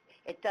surprised.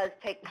 It does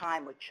take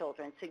time with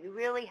children, so you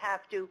really have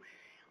to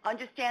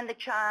understand the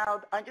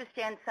child,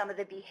 understand some of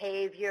the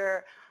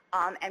behavior,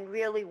 and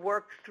really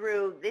work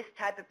through this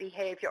type of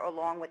behavior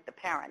along with the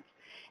parents.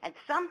 And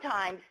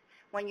sometimes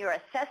when you're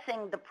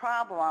assessing the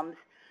problems,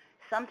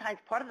 sometimes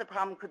part of the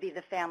problem could be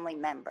the family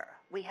member.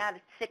 We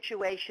had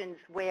situations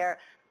where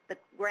the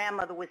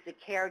grandmother was the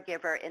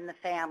caregiver in the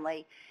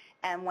family,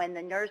 and when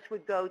the nurse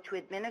would go to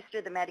administer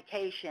the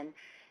medication,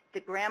 the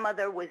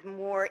grandmother was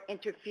more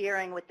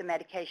interfering with the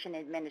medication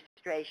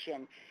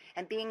administration.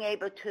 And being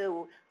able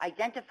to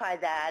identify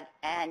that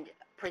and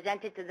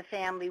present it to the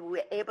family, we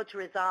were able to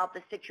resolve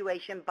the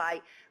situation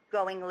by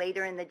going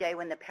later in the day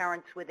when the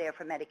parents were there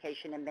for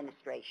medication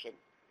administration.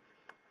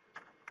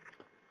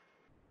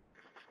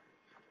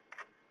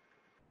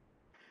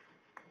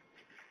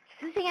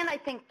 Suzanne, I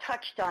think,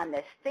 touched on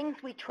this. Things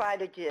we try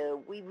to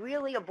do, we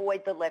really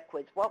avoid the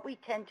liquids. What we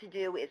tend to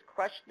do is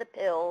crush the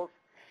pills,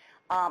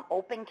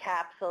 open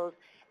capsules,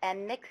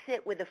 and mix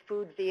it with a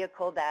food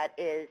vehicle that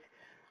is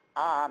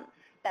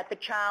that the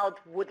child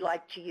would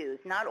like to use.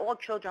 Not all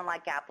children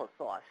like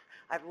applesauce.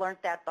 I've learned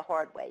that the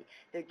hard way.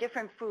 There are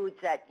different foods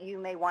that you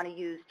may want to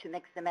use to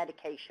mix the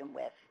medication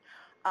with.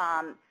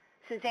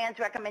 Suzanne's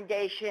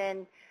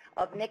recommendation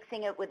of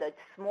mixing it with a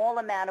small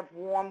amount of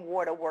warm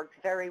water works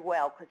very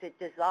well because it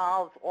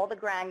dissolves all the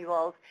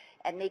granules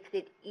and makes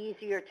it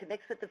easier to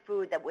mix with the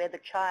food that where the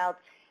child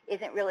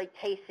isn't really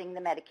tasting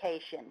the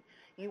medication.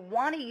 You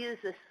want to use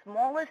the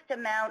smallest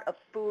amount of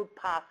food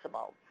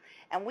possible.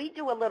 And we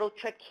do a little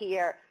trick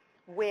here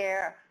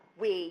where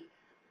we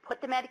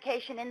put the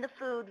medication in the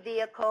food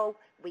vehicle,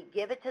 we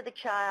give it to the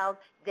child,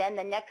 then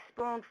the next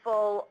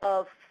spoonful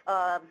of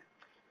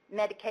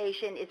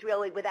medication is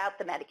really without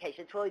the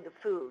medication. It's really the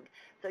food.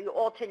 So you're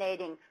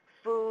alternating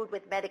food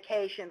with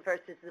medication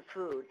versus the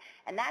food.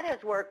 And that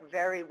has worked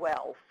very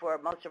well for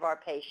most of our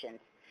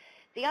patients.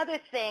 The other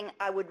thing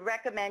I would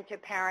recommend to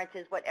parents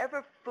is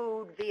whatever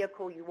food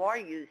vehicle you are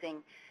using,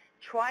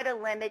 try to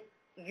limit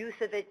use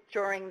of it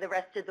during the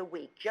rest of the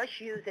week.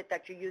 Just use it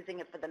that you're using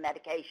it for the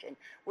medication,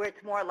 where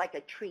it's more like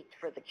a treat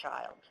for the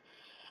child.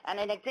 And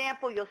an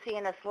example you'll see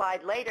in a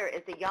slide later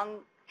is a young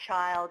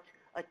child,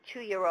 a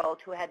 2-year-old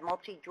who had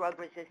multi-drug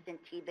resistant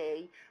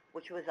TB,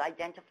 which was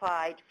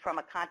identified from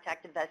a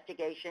contact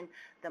investigation.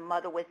 The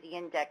mother was the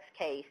index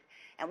case.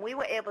 And we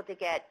were able to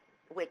get,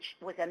 which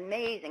was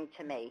amazing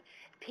to me,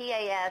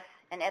 PAS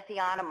and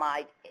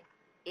ethionamide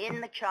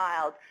in the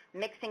child,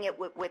 mixing it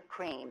with whipped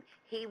cream.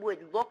 He would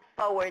look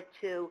forward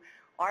to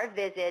our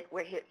visit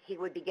where he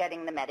would be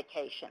getting the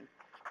medication.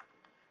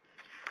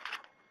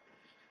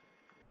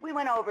 We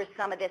went over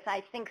some of this.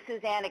 I think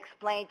Suzanne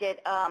explained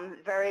it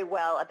very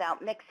well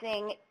about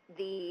mixing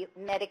the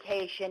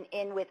medication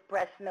in with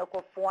breast milk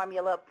or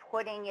formula,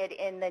 putting it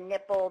in the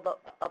nipple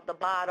of the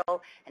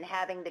bottle, and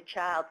having the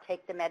child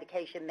take the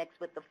medication mixed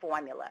with the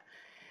formula.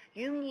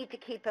 You need to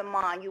keep in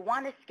mind, you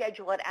want to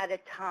schedule it at a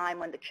time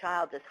when the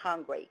child is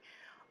hungry.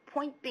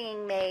 Point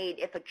being made,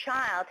 if a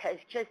child has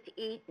just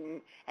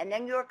eaten and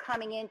then you're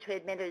coming in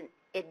to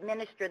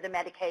administer the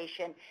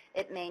medication,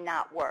 it may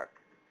not work.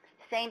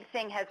 Same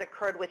thing has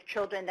occurred with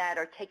children that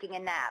are taking a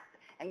nap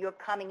and you're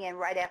coming in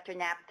right after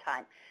nap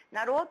time.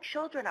 Not all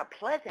children are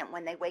pleasant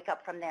when they wake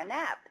up from their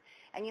nap,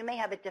 and you may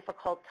have a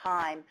difficult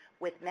time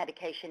with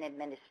medication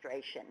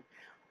administration.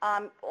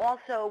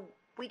 Also,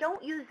 we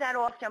don't use that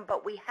often,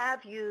 but we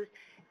have used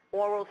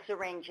oral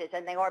syringes,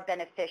 and they are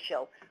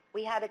beneficial.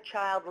 We had a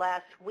child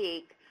last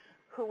week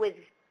who was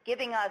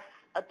giving us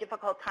a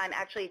difficult time,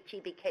 actually a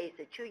TB case,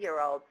 a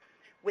 2-year-old,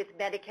 with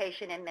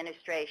medication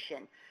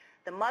administration.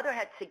 The mother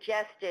had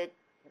suggested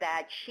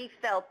that she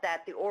felt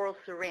that the oral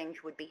syringe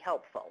would be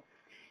helpful.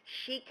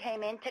 She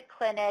came into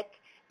clinic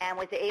and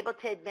was able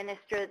to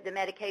administer the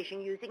medication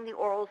using the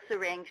oral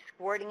syringe,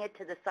 squirting it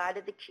to the side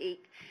of the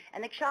cheek,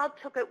 and the child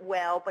took it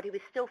well, but he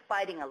was still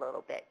fighting a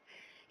little bit.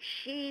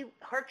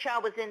 Her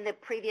child was in the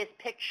previous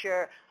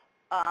picture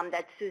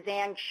that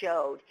Suzanne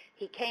showed.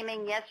 He came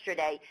in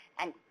yesterday,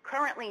 and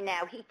currently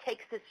now he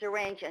takes the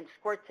syringe and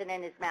squirts it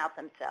in his mouth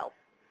himself.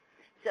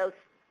 So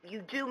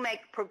you do make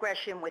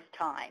progression with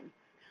time.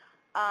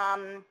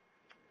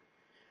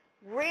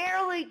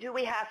 Rarely do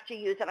we have to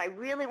use, and I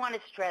really want to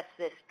stress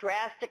this,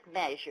 drastic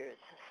measures.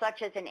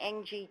 such as an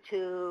NG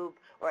tube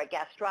or a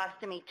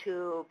gastrostomy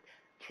tube,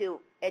 to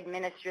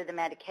administer the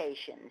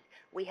medications.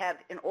 We have,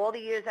 in all the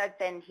years I've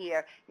been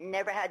here,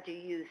 never had to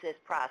use this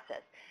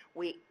process.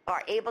 We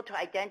are able to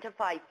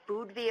identify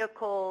food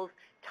vehicles,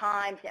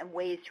 times, and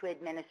ways to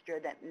administer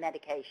the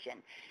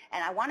medication.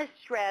 And I want to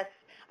stress,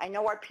 I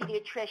know our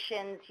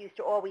pediatricians used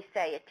to always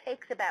say it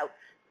takes about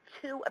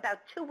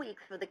 2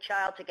 weeks for the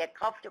child to get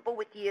comfortable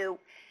with you,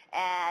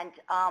 and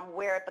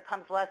where it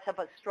becomes less of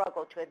a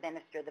struggle to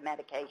administer the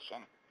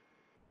medication.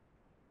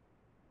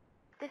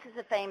 This is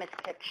a famous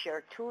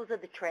picture, tools of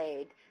the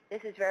trade.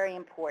 This is very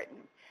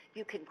important.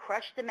 You can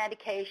crush the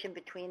medication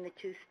between the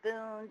 2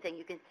 spoons, and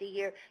you can see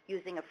here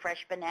using a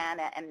fresh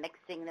banana and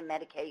mixing the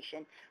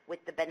medication with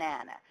the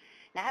banana.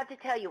 Now, I have to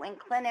tell you, in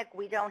clinic,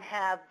 we don't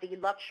have the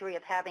luxury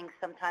of having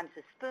sometimes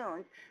the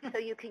spoons, so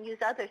you can use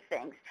other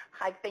things.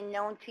 I've been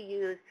known to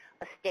use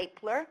a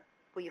stapler,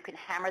 where you can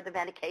hammer the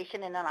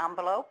medication in an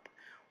envelope,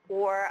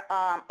 or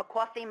a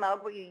coffee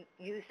mug where you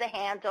use the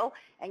handle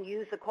and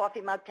use the coffee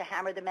mug to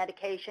hammer the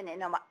medication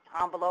in an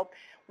envelope.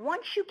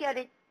 Once you get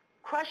it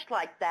crushed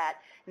like that,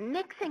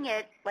 mixing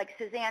it, like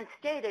Suzanne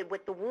stated,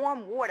 with the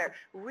warm water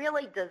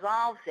really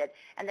dissolves it,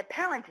 and the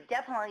parents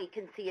definitely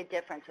can see a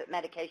difference with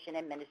medication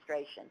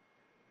administration.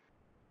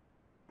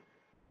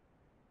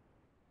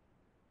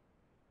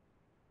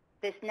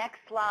 This next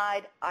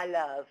slide I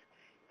love.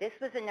 This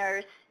was a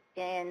nurse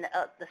in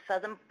the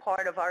southern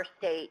part of our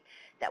state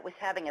that was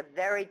having a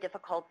very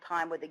difficult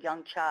time with a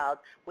young child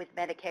with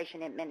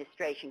medication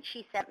administration.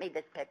 She sent me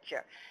this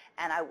picture,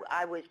 and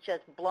I was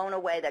just blown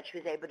away that she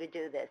was able to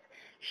do this.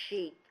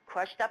 She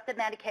crushed up the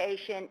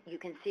medication. You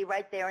can see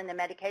right there in the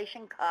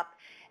medication cup,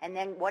 and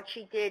then what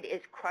she did is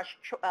crush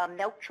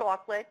milk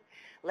chocolate,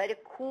 let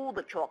it cool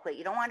the chocolate.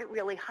 You don't want it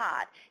really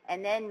hot,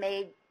 and then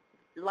made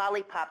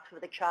lollipops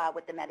for the child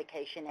with the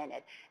medication in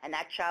it, and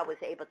that child was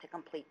able to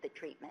complete the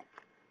treatment.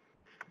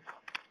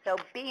 So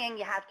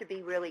you have to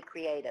be really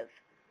creative.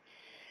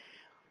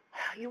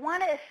 You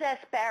want to assess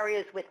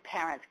barriers with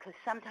parents, because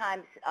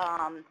sometimes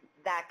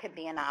that can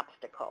be an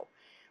obstacle.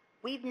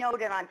 We've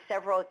noted on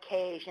several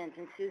occasions,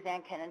 and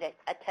Suzanne can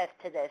attest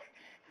to this,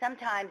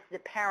 sometimes the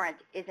parent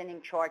isn't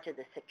in charge of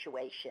the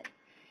situation,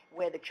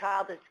 where the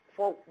child is,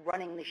 quote,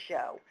 running the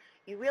show.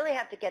 You really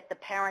have to get the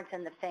parents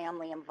and the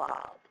family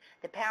involved.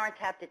 The parents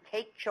have to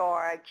take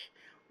charge,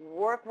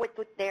 work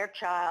with their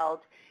child,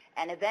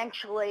 and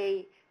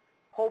eventually,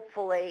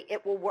 hopefully,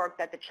 it will work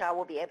that the child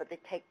will be able to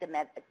take the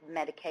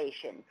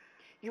medication.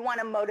 You want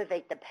to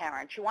motivate the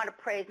parents. You want to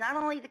praise not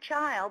only the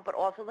child, but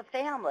also the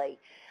family.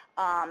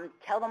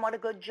 Tell them what a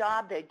good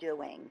job they're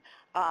doing.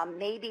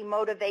 Maybe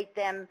motivate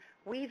them.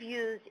 We've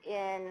used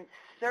in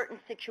certain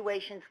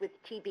situations with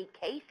TB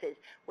cases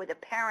where the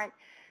parent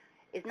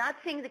is not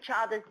seeing the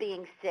child as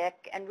being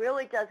sick and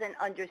really doesn't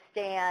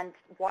understand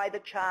why the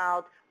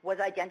child was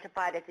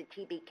identified as a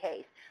TB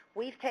case.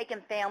 We've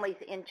taken families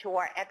into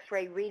our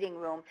x-ray reading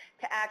room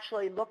to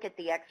actually look at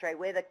the x-ray,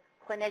 where the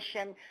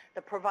clinician,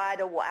 the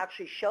provider, will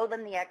actually show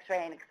them the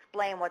x-ray and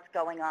explain what's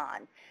going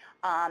on.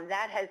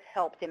 That has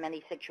helped in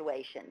many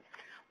situations.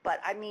 But,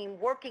 I mean,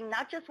 working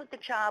not just with the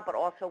child, but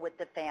also with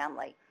the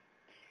family.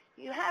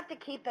 You have to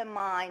keep in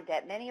mind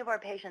that many of our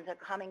patients are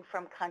coming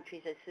from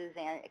countries, as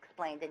Suzanne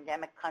explained,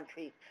 endemic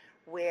countries,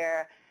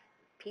 where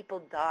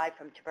people die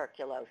from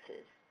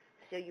tuberculosis.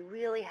 So you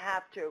really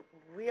have to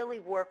really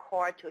work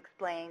hard to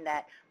explain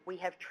that we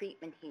have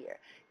treatment here.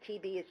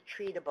 TB is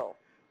treatable.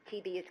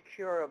 TB is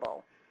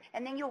curable.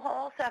 And then you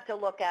also have to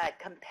look at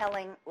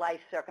compelling life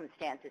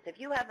circumstances. If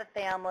you have a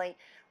family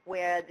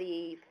where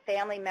the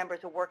family members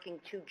are working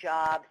 2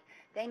 jobs,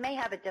 they may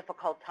have a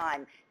difficult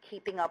time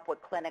keeping up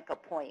with clinic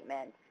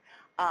appointments.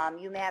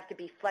 You may have to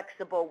be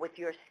flexible with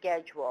your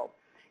schedule.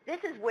 This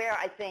is where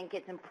I think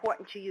it's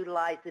important to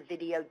utilize the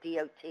video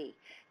DOT.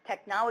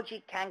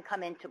 Technology can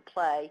come into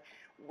play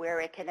where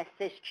it can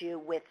assist you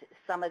with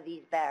some of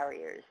these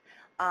barriers.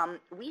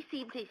 We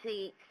seem to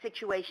see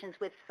situations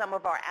with some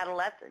of our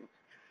adolescents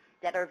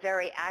that are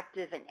very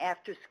active in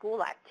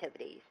after-school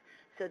activities.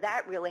 So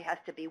that really has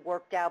to be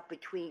worked out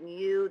between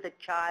you, the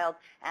child,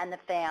 and the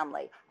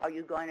family. Are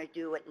you going to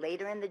do it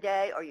later in the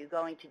day? Are you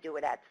going to do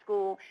it at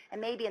school?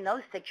 And maybe in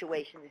those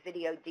situations,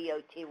 video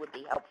DOT would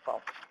be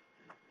helpful.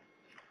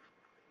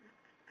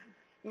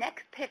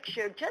 Next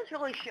picture just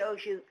really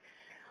shows you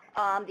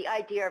the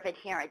idea of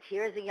adherence.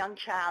 Here's a young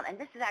child, and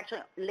this is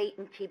actually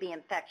latent TB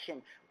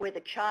infection, where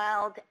the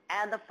child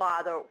and the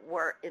father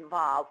were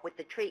involved with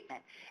the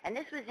treatment. And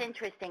this was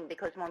interesting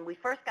because when we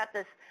first got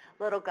this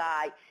little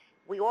guy,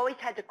 we always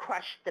had to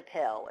crush the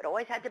pill. It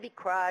always had to be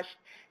crushed,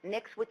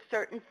 mixed with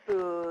certain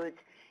foods.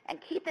 And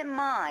keep in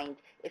mind,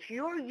 if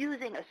you're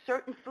using a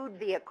certain food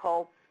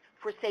vehicle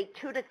for, say,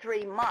 2 to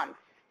 3 months,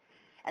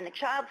 and the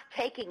child's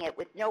taking it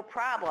with no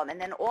problem,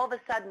 and then all of a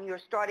sudden you're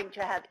starting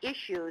to have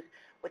issues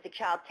with the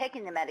child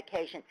taking the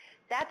medication,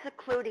 that's a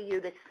clue to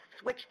you to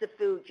switch the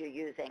food you're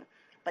using.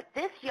 But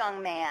this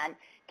young man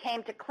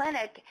came to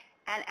clinic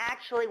and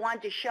actually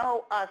wanted to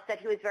show us that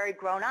he was very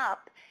grown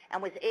up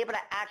and was able to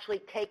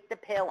actually take the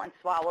pill and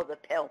swallow the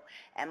pill.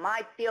 And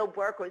my field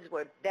workers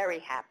were very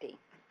happy.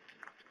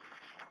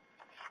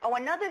 Oh,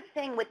 another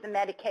thing with the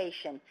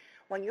medication,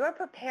 when you're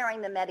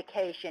preparing the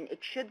medication, it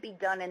should be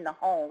done in the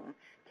home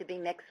to be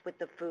mixed with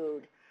the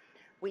food.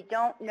 We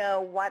don't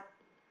know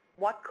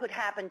what could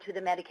happen to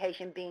the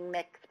medication being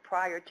mixed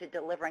prior to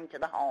delivering to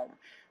the home.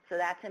 So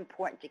that's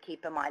important to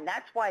keep in mind.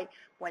 That's why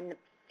when the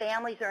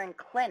families are in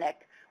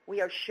clinic,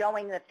 we are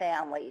showing the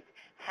families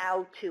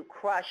how to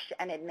crush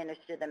and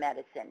administer the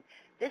medicine.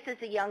 This is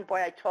a young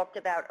boy I talked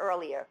about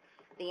earlier,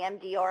 the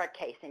MDR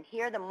case, and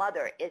here the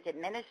mother is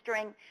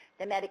administering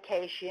the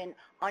medication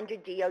under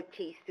DOT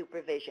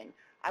supervision.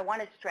 I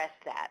want to stress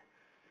that.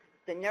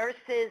 The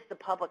nurses, the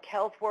public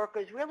health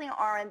workers really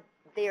aren't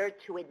there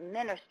to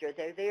administer.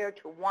 They're there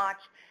to watch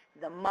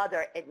the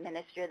mother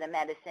administer the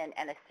medicine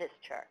and assist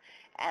her.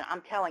 And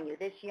I'm telling you,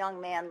 this young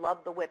man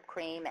loved the whipped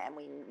cream, and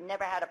we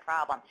never had a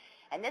problem.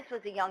 And this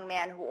was a young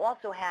man who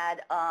also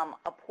had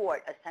a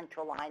port, a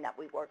central line that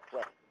we worked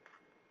with.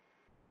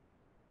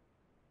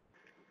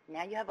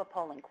 Now you have a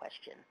polling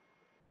question.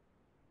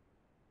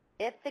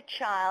 If the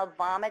child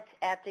vomits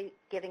after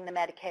giving the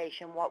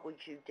medication, what would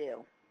you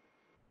do?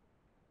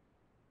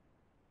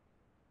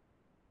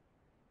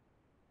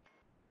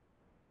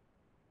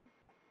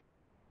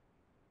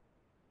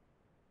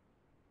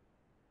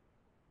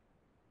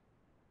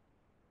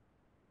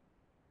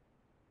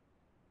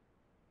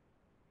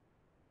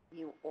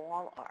 You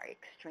all are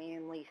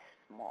extremely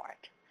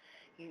smart.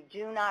 You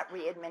do not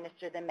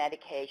re-administer the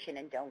medication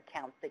and don't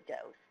count the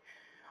dose.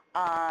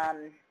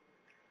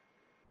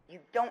 You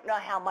don't know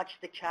how much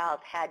the child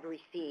had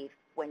received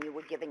when you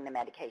were giving the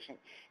medication.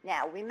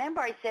 Now,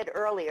 remember I said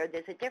earlier,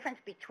 there's a difference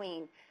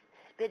between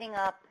spitting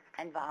up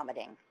and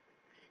vomiting.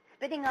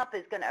 Spitting up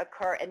is going to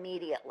occur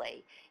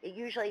immediately. It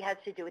usually has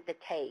to do with the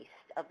taste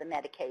of the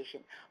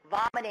medication.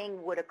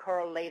 Vomiting would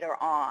occur later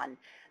on,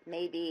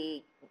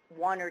 maybe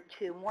 1 or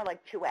 2, more like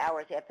 2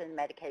 hours after the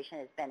medication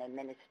has been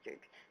administered.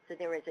 So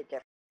there is a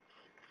difference.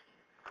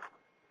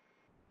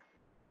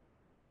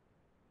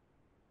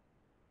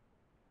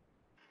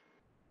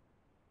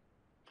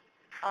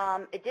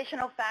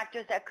 Additional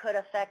factors that could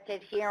affect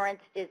adherence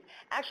is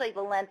actually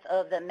the length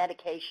of the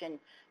medication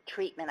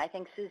treatment. I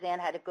think Suzanne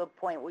had a good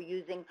point. We're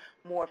using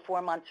more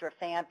 4 months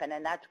rifampin,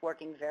 and that's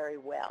working very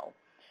well.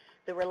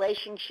 The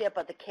relationship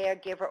of the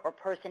caregiver or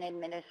person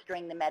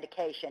administering the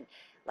medication.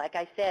 Like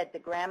I said, the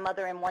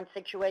grandmother in one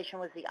situation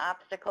was the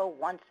obstacle.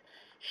 Once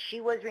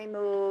she was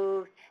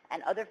removed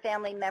and other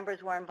family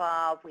members were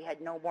involved, we had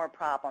no more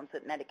problems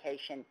with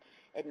medication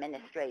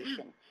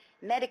administration.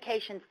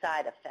 Medication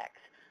side effects.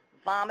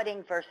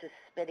 Vomiting versus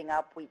spitting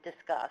up, we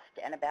discussed,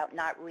 and about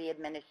not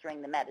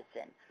re-administering the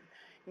medicine.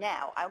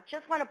 Now, I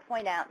just want to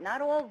point out,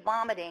 not all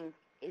vomiting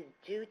is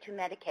due to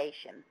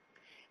medication.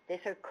 This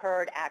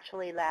occurred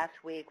actually last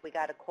week. We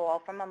got a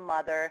call from a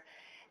mother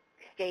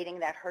stating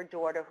that her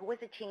daughter, who was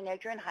a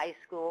teenager in high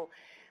school,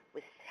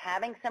 was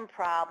having some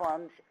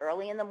problems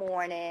early in the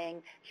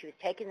morning. She was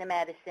taking the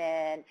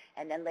medicine,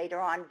 and then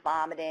later on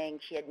vomiting.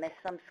 She had missed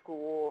some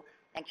school,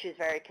 and she was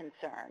very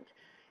concerned.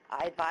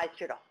 I advised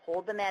her to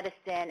hold the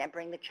medicine and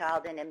bring the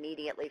child in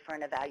immediately for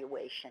an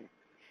evaluation.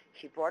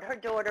 She brought her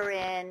daughter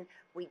in.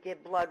 We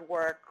did blood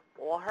work,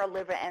 all her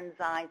liver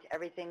enzymes,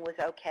 everything was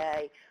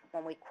okay.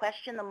 When we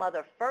questioned the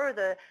mother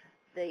further,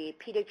 the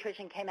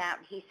pediatrician came out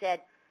and he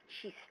said,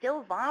 she's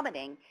still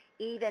vomiting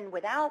even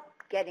without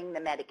getting the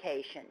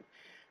medication.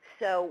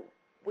 So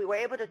we were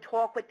able to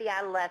talk with the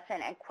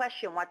adolescent and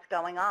question what's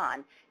going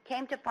on.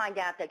 Came to find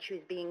out that she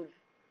was being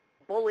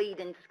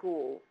bullied in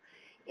school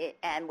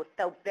and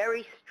felt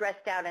very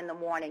stressed out in the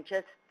morning.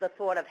 Just the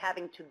thought of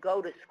having to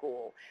go to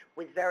school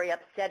was very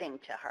upsetting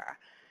to her.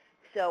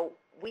 So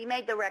we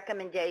made the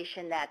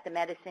recommendation that the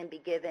medicine be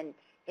given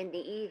in the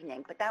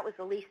evening, but that was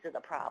the least of the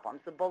problems.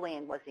 The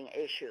bullying was the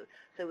issue.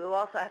 So we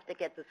also have to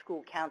get the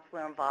school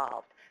counselor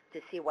involved to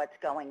see what's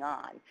going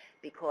on,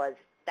 because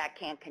that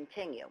can't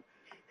continue.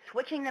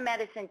 Switching the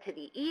medicine to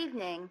the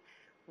evening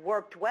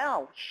worked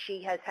well.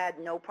 She has had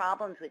no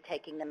problems with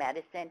taking the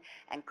medicine,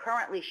 and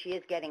currently she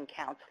is getting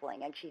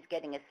counseling and she's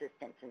getting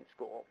assistance in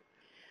school.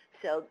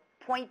 So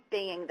point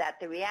being that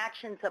the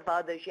reactions of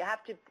others, you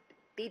have to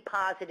be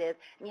positive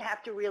and you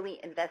have to really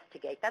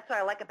investigate. That's what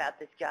I like about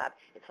this job.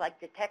 It's like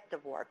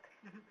detective work.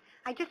 Mm-hmm.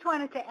 I just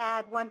wanted to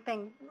add one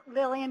thing.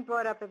 Lillian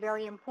brought up a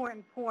very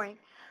important point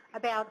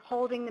about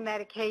holding the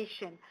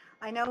medication.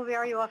 I know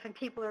very often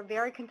people are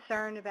very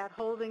concerned about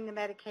holding the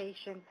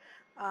medication.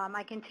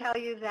 I can tell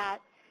you that,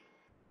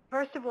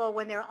 first of all,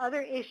 when there are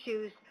other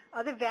issues,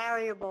 other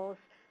variables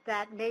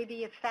that may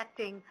be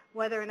affecting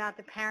whether or not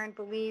the parent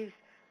believes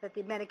that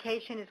the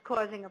medication is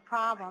causing a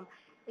problem,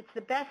 it's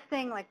the best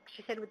thing, like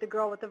she said with the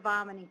girl with the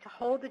vomiting, to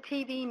hold the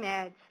TB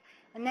meds,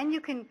 and then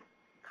you can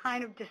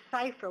kind of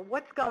decipher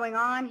what's going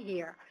on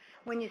here.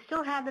 When you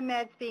still have the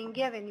meds being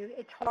given,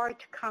 it's hard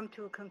to come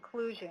to a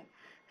conclusion.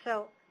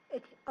 So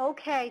it's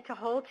okay to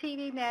hold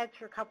TB meds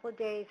for a couple of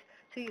days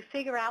so you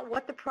figure out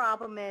what the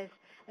problem is,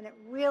 and it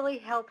really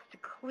helps to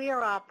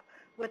clear up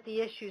what the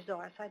issues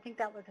are. So I think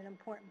that was an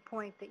important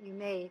point that you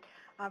made.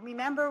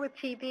 Remember, with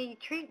TB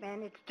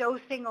treatment, it's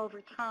dosing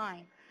over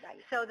time. Right.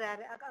 So that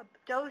a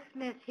dose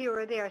miss here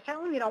or there,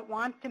 certainly we don't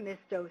want to miss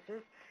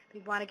doses We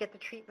want to get the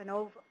treatment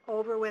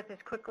over with as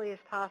quickly as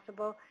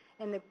possible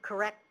in the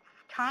correct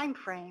time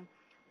frame.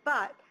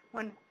 But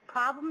when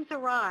problems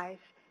arise,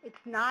 it's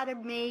not a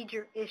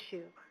major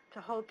issue to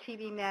hold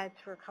TB meds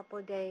for a couple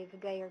of days, a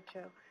day or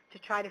two, to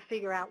try to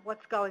figure out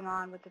what's going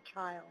on with the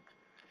child.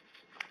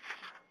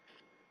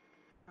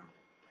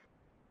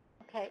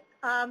 Okay,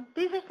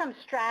 these are some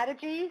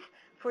strategies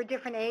for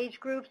different age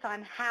groups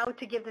on how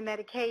to give the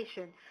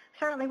medication.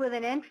 Certainly with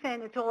an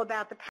infant, it's all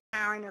about the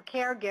parent or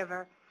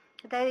caregiver.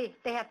 They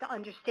have to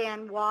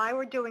understand why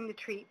we're doing the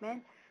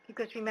treatment,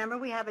 because remember,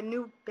 we have a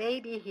new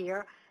baby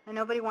here, and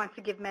nobody wants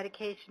to give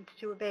medications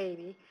to a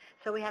baby.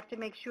 So we have to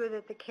make sure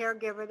that the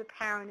caregiver, the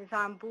parent, is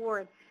on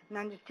board and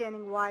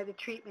understanding why the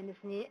treatment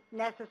is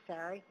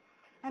necessary,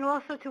 and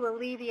also to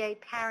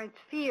alleviate parents'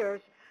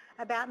 fears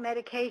about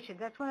medication.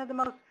 That's one of the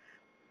most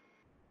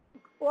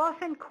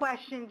often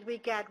questions we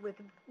get with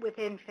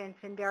infants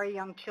and very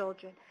young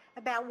children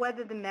about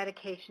whether the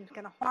medication is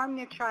going to harm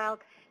their child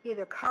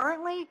either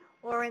currently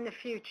or in the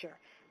future.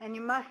 And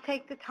you must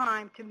take the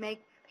time to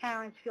make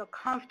parents feel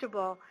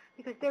comfortable,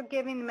 because they're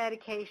giving the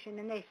medication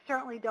and they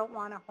certainly don't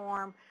want to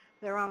harm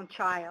their own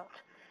child.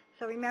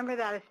 So remember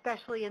that,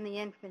 especially in the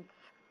infants.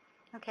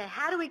 Okay,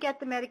 how do we get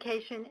the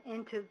medication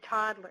into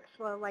toddlers?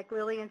 Well, like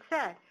Lillian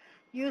said,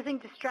 using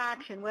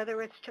distraction,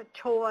 whether it's a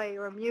toy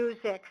or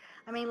music.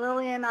 I mean,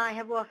 Lillian and I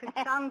have often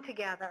sung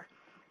together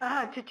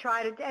to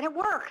try to, and it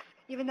works,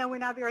 even though we're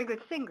not very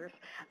good singers.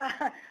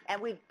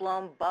 And we've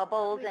blown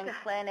bubbles in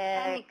clinic.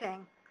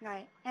 Anything,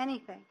 right,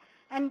 anything.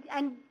 And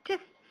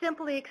just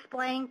simply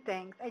explain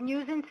things and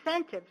use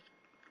incentives.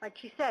 Like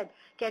she said,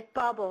 get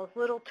bubbles,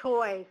 little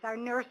toys. Our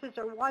nurses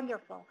are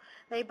wonderful.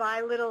 They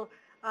buy little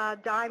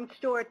dime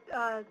store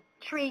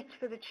treats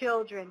for the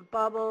children,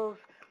 bubbles,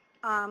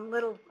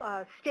 little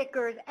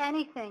stickers,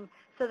 anything,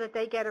 so that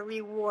they get a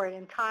reward,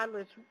 and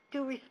toddlers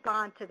do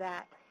respond to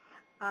that.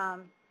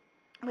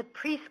 With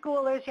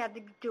preschoolers, you have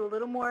to do a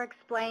little more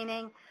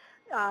explaining.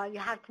 You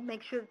have to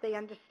make sure that they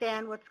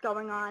understand what's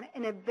going on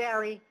in a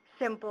very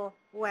simple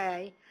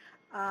way.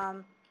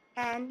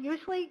 And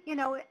usually,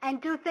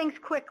 and do things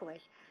quickly.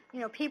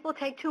 People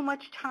take too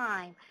much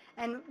time,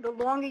 and the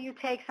longer you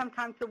take,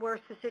 sometimes the worse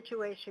the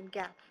situation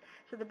gets.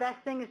 So the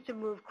best thing is to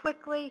move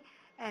quickly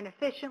and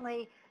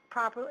efficiently,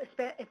 properly,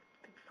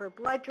 for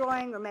blood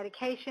drawing or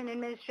medication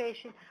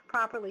administration,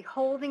 properly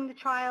holding the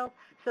child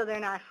so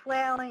they're not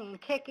flailing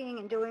and kicking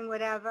and doing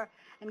whatever,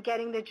 and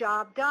getting the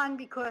job done,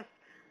 because,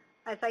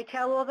 as I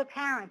tell all the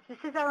parents, this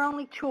is our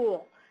only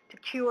tool to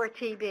cure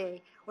TB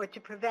or to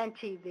prevent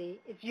TB,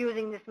 is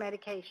using this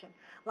medication.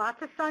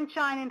 Lots of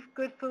sunshine and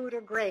good food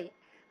are great,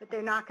 but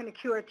they're not going to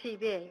cure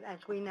TB, as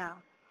we know.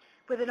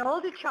 With an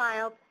older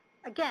child,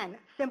 again,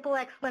 simple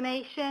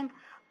explanation,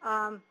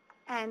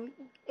 and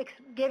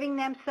giving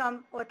them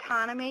some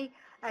autonomy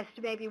as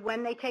to maybe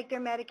when they take their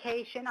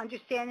medication,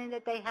 understanding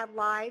that they have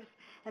lives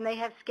and they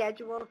have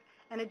schedules,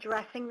 and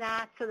addressing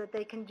that so that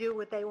they can do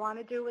what they want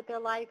to do with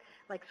their life,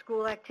 like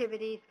school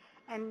activities,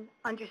 and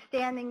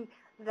understanding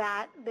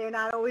that they're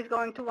not always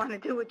going to want to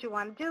do what you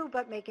want to do,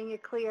 but making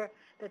it clear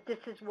that this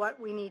is what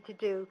we need to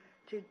do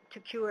to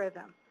cure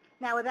them.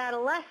 Now, with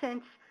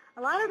adolescents,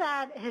 a lot of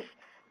that is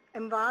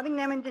involving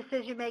them in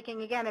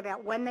decision-making, again,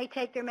 about when they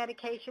take their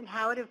medication,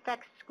 how it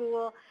affects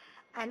school,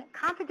 and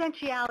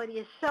confidentiality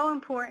is so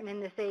important in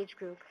this age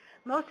group.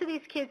 Most of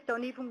these kids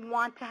don't even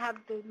want to have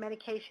the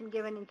medication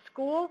given in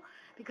school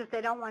because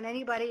they don't want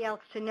anybody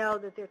else to know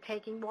that they're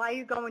taking. Why are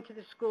you going to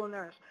the school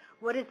nurse?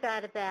 What is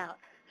that about?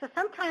 So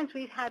sometimes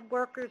we've had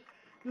workers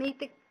meet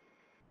the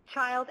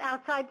child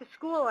outside the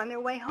school on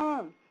their way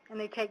home, and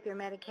they take their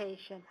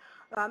medication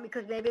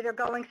because maybe they're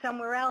going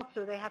somewhere else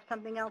or they have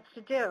something else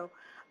to do.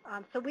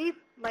 So we've,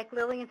 like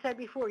Lillian said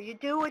before, you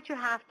do what you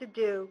have to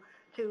do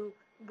to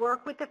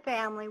work with the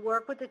family,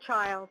 work with the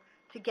child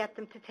to get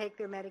them to take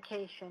their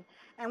medication.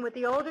 And with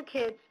the older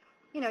kids,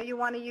 you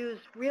want to use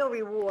real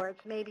rewards,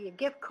 maybe a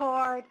gift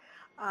card,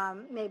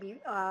 maybe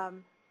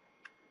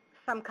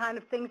some kind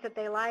of things that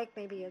they like,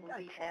 maybe a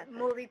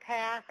movie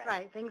pass,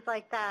 right, things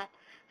like that.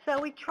 So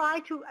we try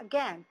to,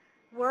 again,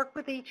 work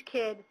with each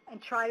kid and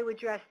try to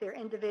address their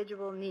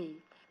individual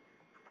needs.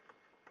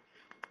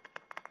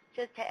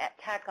 Just to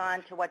tack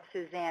on to what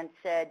Suzanne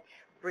said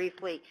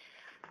briefly,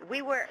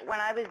 when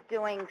I was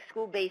doing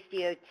school-based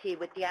EOT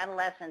with the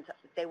adolescents,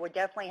 they were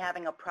definitely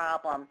having a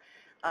problem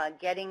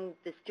getting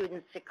the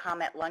students to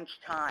come at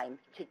lunchtime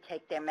to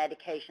take their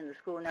medication. The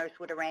school nurse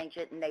would arrange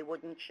it and they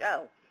wouldn't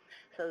show.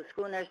 So the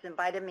school nurse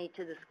invited me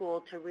to the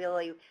school to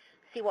really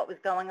see what was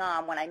going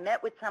on. When I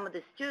met with some of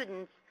the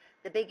students,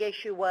 the big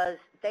issue was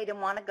they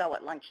didn't want to go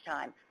at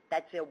lunchtime.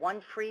 That's their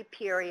one free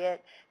period.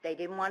 They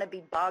didn't want to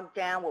be bogged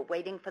down with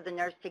waiting for the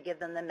nurse to give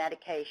them the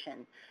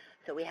medication.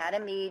 So we had a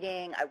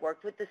meeting. I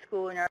worked with the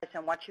school nurse,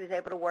 and what she was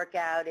able to work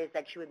out is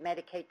that she would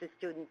medicate the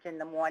students in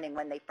the morning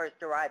when they first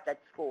arrived at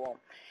school.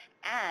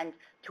 And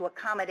to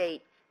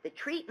accommodate the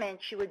treatment,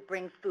 she would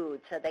bring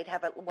food. So they'd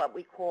have what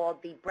we call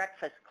the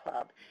breakfast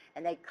club.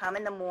 And they'd come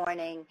in the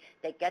morning,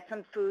 they'd get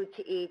some food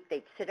to eat,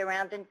 they'd sit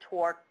around and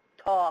talk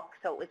talk,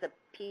 so it was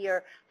a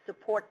peer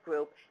support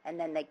group, and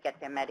then they get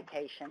their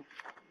medication.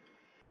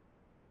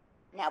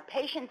 Now,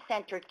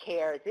 patient-centered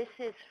care, this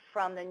is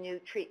from the new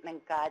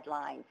treatment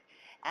guidelines,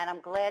 and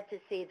I'm glad to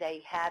see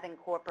they have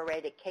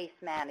incorporated case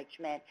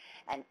management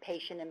and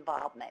patient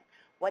involvement.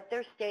 What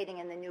they're stating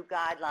in the new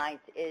guidelines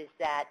is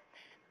that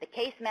the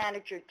case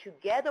manager,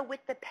 together with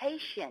the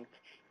patient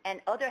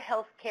and other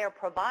healthcare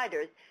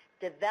providers,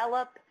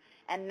 develop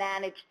and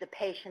manage the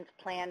patient's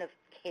plan of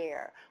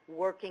care,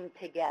 working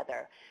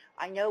together.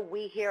 I know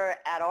we here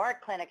at our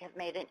clinic have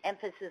made an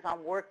emphasis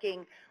on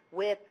working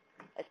with,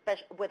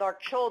 especially with our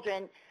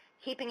children,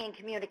 keeping in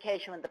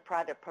communication with the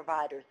private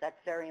providers. That's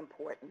very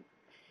important.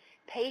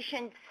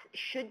 Patients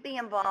should be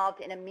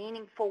involved in a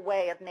meaningful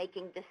way of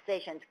making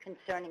decisions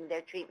concerning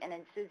their treatment,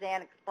 and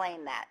Suzanne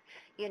explained that.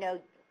 You know,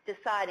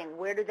 deciding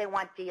where do they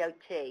want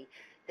DOT.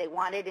 They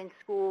want it in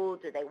school,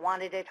 do they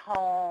want it at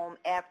home,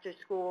 after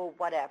school,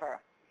 whatever.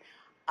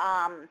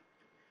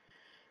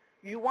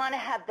 You want to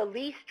have the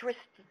least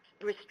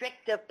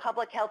restrictive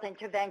public health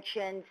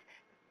interventions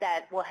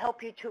that will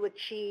help you to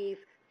achieve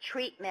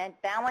treatment,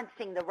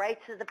 balancing the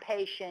rights of the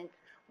patient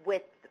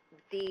with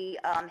the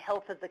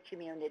health of the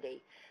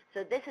community.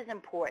 So this is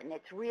important.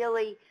 It's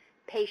really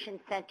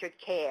patient-centered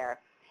care.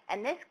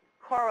 And this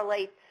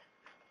correlates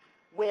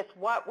with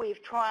what we've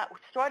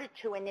started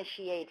to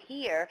initiate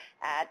here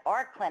at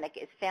our clinic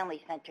is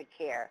family-centered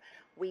care.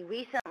 We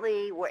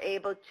recently were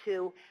able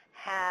to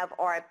have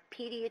our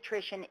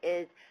pediatrician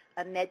is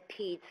a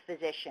med-peds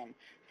physician.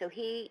 So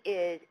he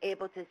is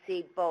able to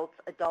see both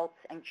adults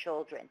and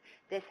children.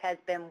 This has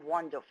been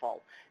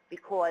wonderful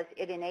because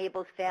it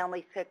enables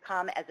families to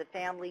come as a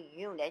family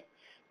unit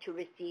to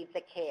receive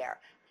the care.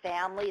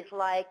 Families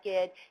like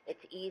it.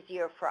 It's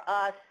easier for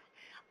us.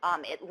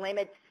 It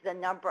limits the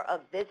number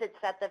of visits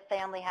that the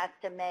family has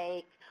to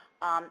make.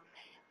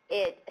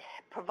 It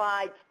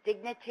provides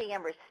dignity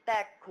and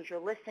respect because you're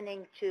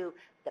listening to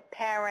the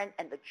parent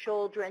and the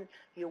children.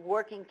 You're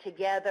working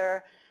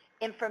together.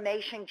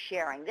 Information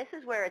sharing. This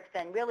is where it's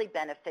been really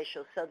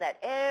beneficial so that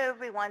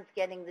everyone's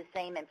getting the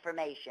same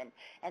information.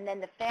 And then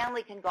the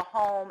family can go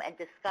home and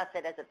discuss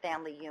it as a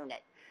family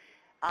unit.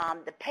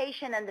 The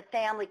patient and the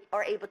family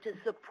are able to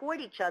support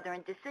each other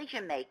in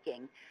decision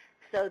making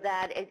so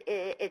that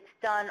it's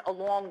done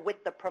along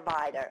with the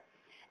provider.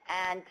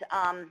 And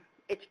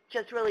it's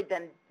just really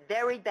been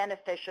very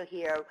beneficial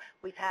here.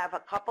 We've had a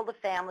couple of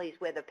families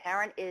where the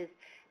parent is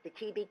the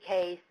TB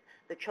case.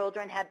 The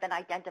children have been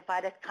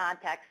identified as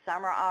contacts.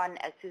 Some are on,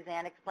 as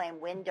Suzanne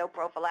explained, window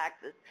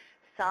prophylaxis.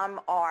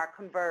 Some are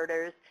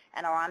converters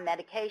and are on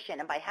medication.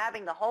 And by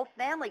having the whole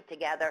family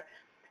together,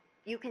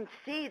 you can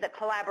see the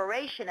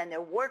collaboration and they're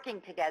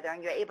working together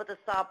and you're able to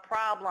solve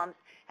problems,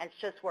 and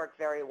it's just worked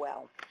very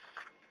well.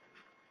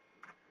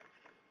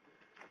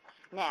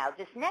 Now,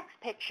 this next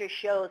picture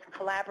shows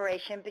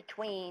collaboration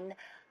between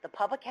the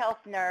public health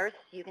nurse,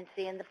 you can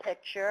see in the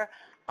picture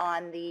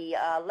on the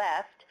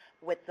left,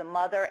 with the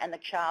mother and the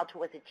child who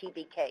was a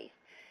TB case.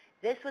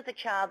 This was a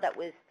child that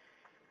was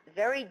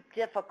very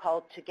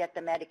difficult to get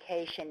the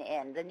medication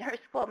in. The nurse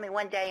called me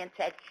one day and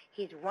said,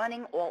 he's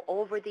running all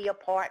over the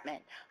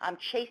apartment. I'm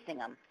chasing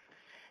him.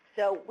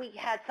 So we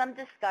had some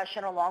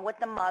discussion along with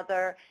the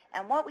mother,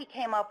 and what we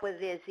came up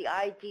with is the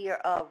idea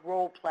of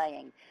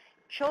role-playing.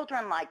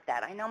 Children like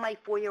that. I know my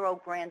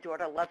 4-year-old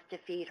granddaughter loves to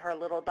feed her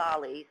little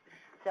dollies,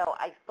 so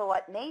I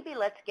thought maybe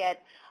let's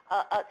get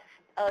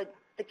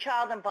the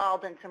child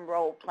involved in some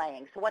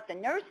role-playing. So what the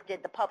nurse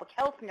did, the public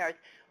health nurse,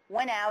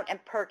 went out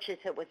and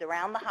purchased, it was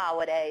around the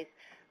holidays,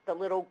 the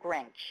little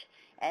Grinch.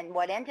 And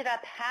what ended up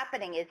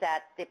happening is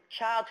that the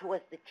child who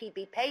was the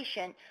TB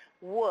patient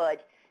would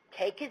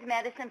take his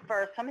medicine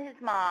first from his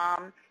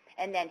mom,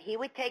 and then he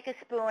would take a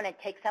spoon and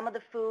take some of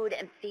the food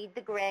and feed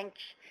the Grinch,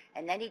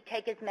 and then he'd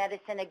take his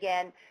medicine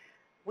again.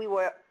 We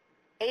were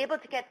able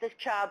to get this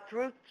child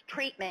through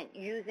treatment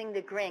using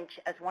the Grinch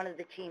as one of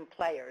the team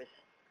players.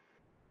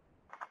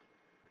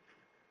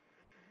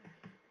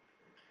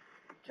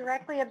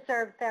 Directly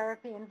observed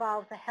therapy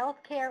involves a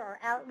healthcare or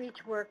outreach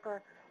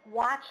worker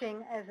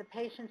watching as a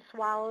patient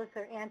swallows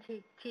their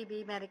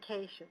anti-TB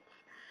medications.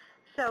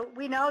 So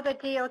we know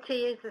that DOT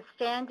is the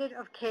standard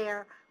of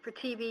care for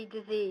TB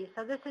disease.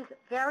 So this is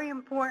very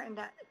important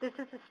that this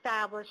is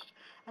established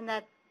and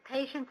that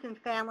patients and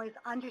families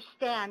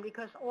understand,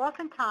 because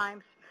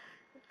oftentimes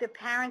the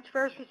parent's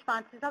first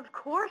response is, of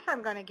course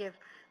I'm going to give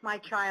my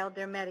child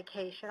their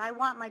medication. I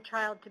want my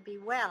child to be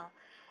well.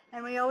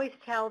 And we always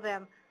tell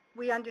them,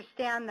 we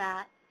understand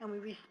that and we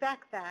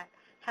respect that.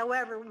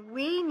 However,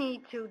 we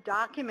need to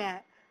document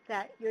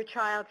that your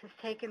child has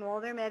taken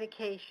all their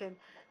medication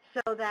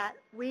so that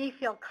we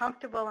feel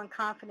comfortable and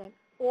confident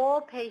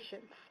all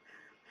patients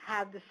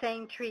have the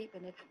same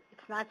treatment.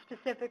 It's not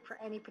specific for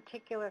any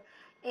particular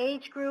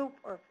age group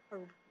or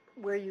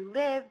where you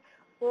live.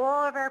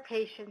 All of our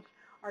patients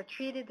are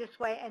treated this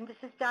way, and this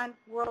is done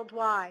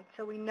worldwide,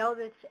 so we know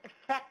that it's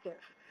effective.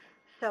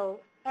 So,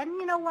 and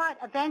you know what?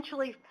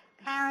 Eventually,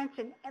 parents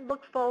and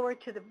look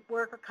forward to the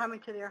worker coming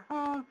to their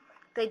home.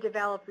 They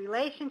develop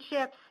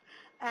relationships,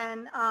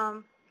 and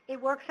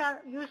it works out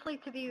usually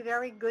to be a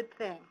very good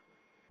thing.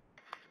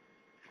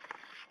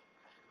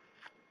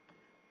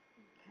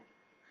 Okay.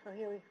 So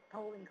here we go,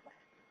 polling question.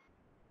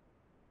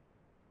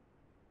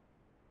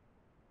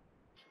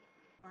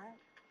 All right.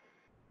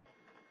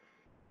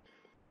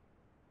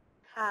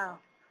 Oh.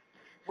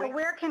 So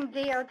where can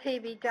DOT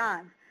be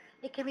done?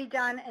 It can be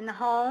done in the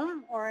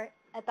home or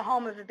at the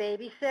home of a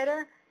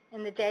babysitter,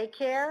 in the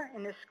daycare,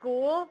 in the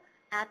school,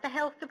 at the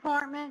health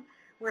department,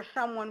 where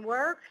someone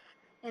works,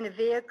 in a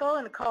vehicle,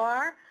 in a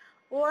car,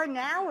 or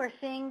now we're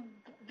seeing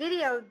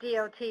video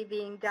DOT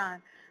being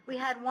done. We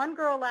had one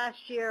girl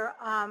last year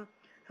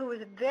who was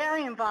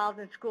very involved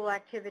in school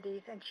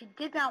activities, and she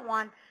did not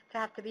want to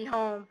have to be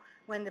home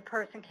when the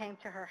person came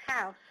to her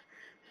house.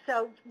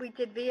 So we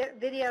did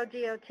video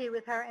DOT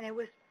with her, and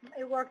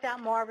it worked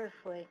out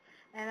marvelously.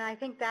 And I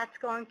think that's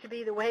going to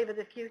be the wave of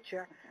the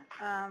future.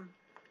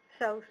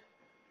 So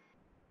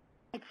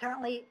it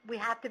certainly, we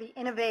have to be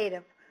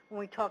innovative when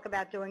we talk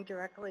about doing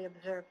directly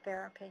observed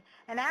therapy.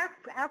 And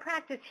our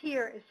practice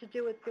here is to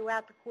do it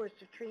throughout the course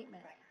of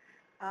treatment.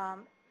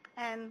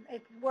 And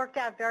it's worked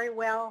out very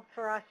well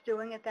for us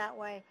doing it that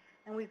way,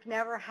 and we've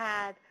never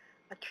had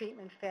a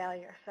treatment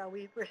failure, so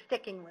we're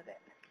sticking with it.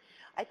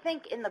 I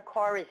think in the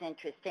car is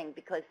interesting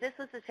because this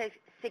was a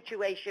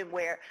situation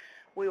where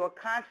we were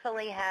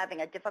constantly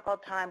having a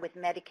difficult time with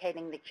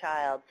medicating the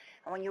child.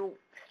 And when you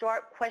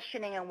start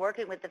questioning and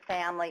working with the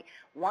family,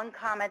 one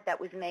comment that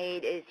was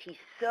made is, he's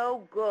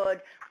so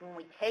good when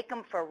we take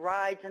him for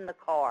rides in the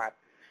car.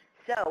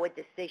 So a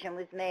decision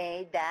was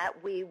made that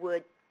we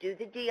would do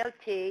the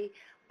DOT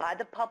by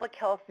the public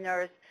health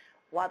nurse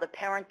while the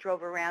parent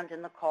drove around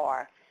in the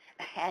car.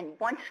 And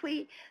once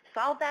we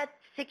solved that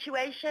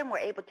situation, we're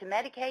able to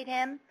medicate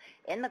him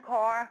in the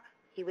car.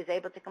 He was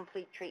able to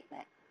complete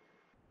treatment.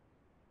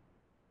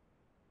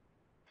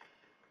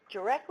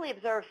 Directly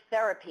observed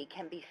therapy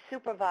can be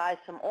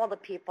supervised from all the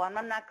people, and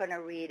I'm not going to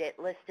read it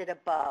listed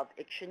above.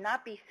 It should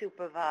not be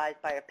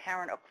supervised by a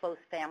parent or close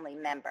family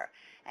member.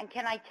 And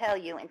can I tell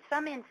you, in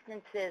some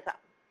instances,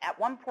 at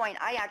one point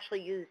I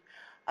actually used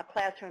a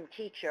classroom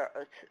teacher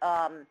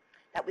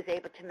that was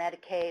able to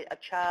medicate a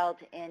child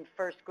in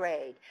first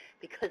grade,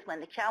 because when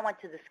the child went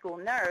to the school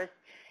nurse,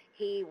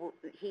 he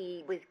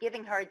was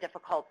giving her a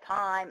difficult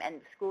time, and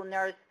the school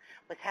nurse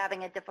was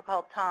having a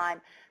difficult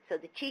time. So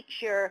the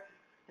teacher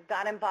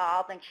got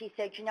involved, and she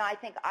said, you know, I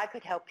think I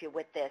could help you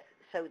with this.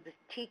 So the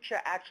teacher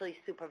actually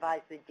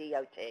supervised the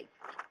DOT.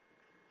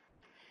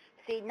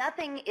 See,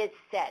 nothing is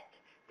set.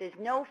 There's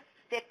no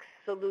fixed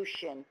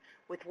solution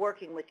with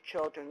working with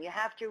children. You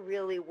have to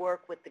really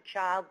work with the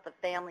child, the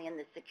family, and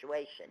the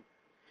situation.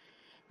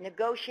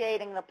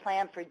 Negotiating the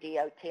plan for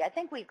DOT. I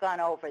think we've gone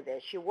over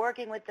this. You're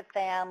working with the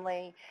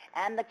family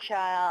and the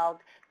child.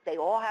 They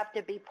all have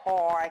to be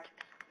part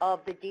of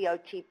the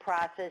DOT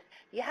process.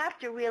 You have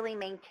to really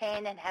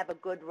maintain and have a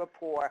good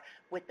rapport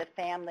with the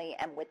family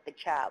and with the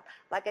child.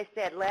 Like I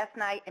said,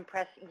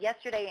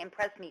 yesterday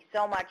impressed me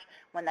so much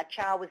when the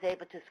child was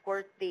able to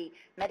squirt the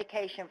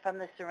medication from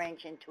the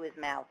syringe into his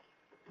mouth.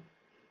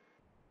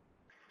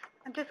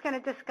 I'm just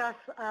going to discuss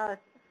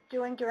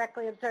doing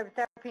directly observed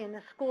therapy in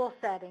the school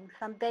setting,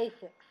 some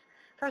basics.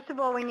 First of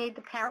all, we need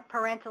the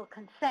parental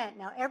consent.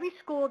 Now, every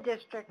school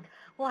district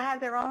will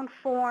have their own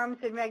forms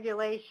and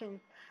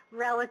regulations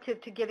relative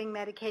to giving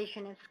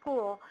medication in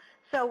school.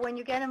 So when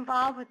you get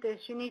involved with this,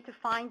 you need to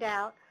find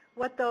out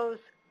what those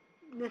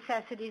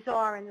necessities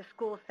are in the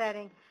school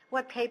setting,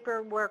 what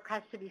paperwork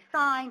has to be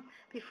signed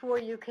before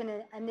you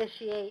can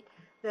initiate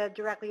the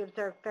directly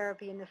observed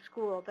therapy in the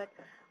school. But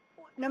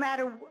no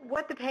matter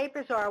what the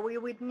papers are, we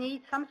would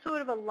need some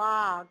sort of a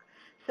log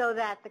so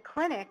that the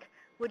clinic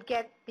would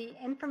get the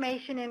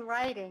information in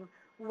writing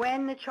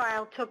when the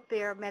child took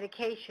their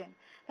medication.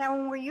 Now,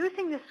 when we're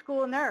using the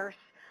school nurse,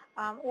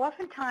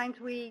 oftentimes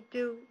we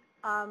do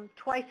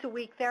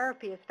twice-a-week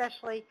therapy,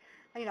 especially,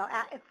 you know,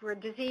 for a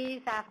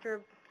disease after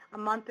a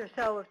month or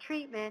so of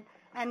treatment.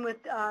 And with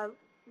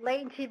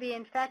latent TB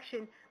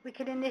infection, we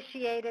can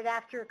initiate it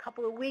after a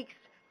couple of weeks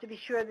to be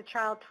sure the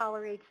child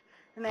tolerates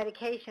the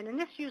medication. And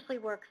this usually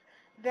works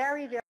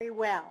very, very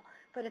well.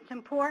 But it's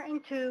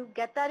important to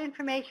get that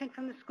information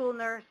from the school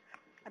nurse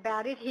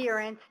about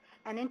adherence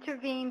and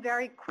intervene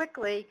very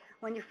quickly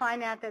when you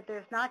find out that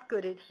there's not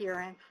good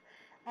adherence.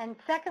 And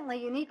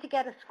secondly, you need to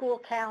get a school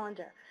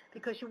calendar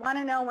because you want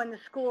to know when the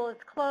school is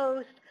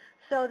closed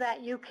so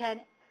that you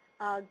can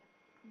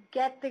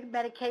get the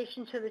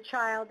medication to the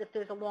child if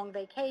there's a long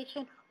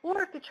vacation,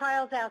 or if the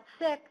child's out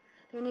sick,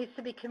 there needs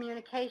to be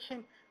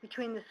communication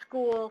between the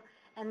school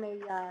and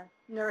the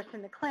nurse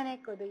in the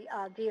clinic or the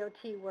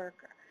DOT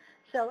worker.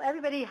 So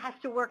everybody has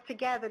to work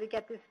together to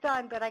get this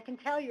done, but I can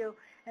tell you,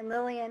 and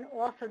Lillian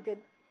also did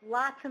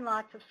lots and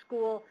lots of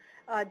school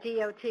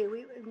DOT.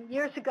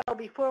 Years ago,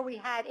 before we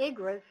had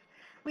IGRAs,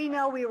 we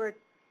know we were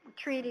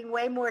treating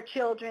way more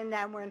children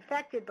than were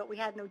infected, but we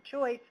had no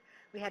choice.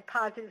 We had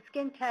positive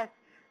skin tests.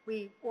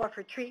 We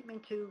offered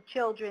treatment to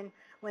children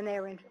when they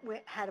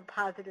had a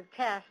positive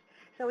test.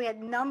 So we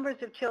had numbers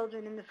of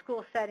children in the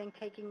school setting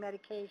taking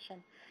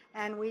medication.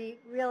 And we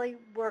really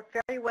worked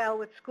very well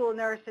with school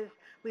nurses.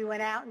 We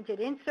went out and did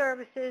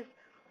in-services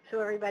so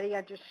everybody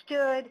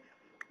understood.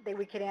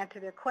 We could answer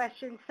their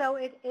questions. So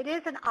it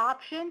is an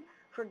option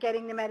for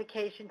getting the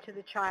medication to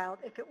the child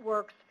if it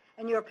works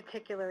in your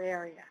particular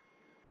area.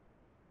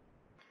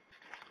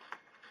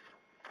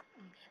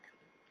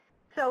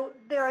 So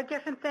there are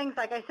different things,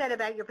 like I said,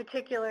 about your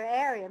particular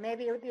area.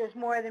 Maybe there's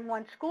more than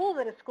one school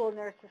that a school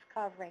nurse is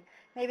covering.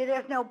 Maybe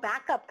there's no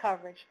backup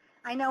coverage.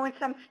 I know in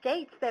some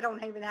states they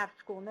don't even have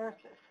school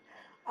nurses.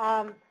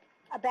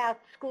 About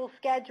school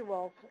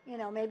schedules,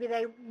 maybe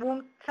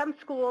some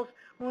schools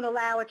won't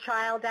allow a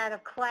child out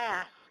of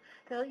class.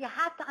 So you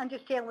have to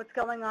understand what's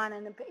going on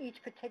in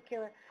each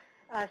particular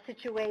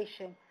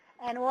situation.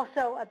 And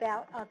also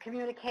about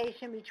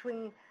communication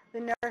between the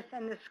nurse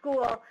and the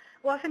school.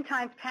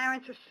 Oftentimes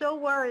parents are so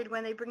worried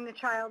when they bring the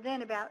child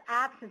in about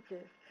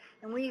absences.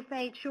 And we've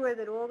made sure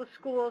that all the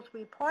schools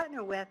we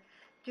partner with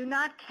do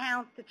not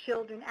count the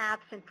children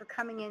absent for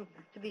coming in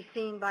to be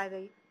seen by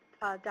the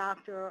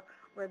doctor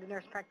or the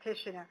nurse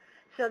practitioner,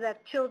 so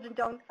that children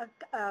don't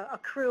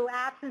accrue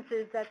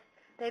absences that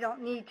they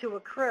don't need to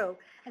accrue.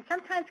 And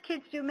sometimes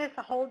kids do miss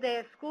a whole day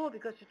of school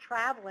because they're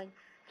traveling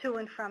to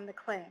and from the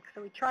clinic.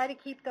 So we try to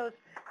keep those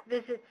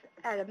visits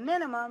at a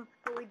minimum,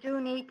 but we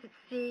do need to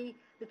see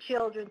the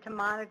children to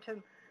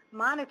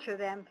monitor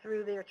them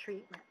through their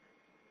treatment.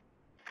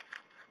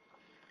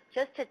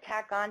 Just to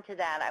tack on to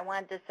that, I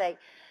wanted to say,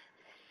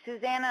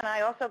 Suzanne and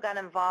I also got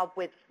involved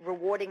with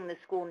rewarding the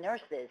school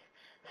nurses.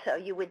 So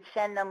you would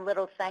send them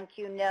little thank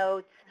you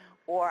notes,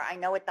 or I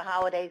know at the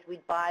holidays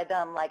we'd buy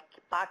them like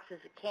boxes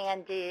of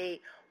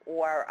candy,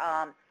 or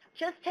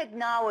just to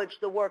acknowledge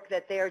the work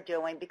that they're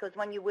doing, because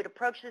when you would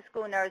approach the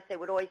school nurse, they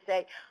would always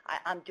say,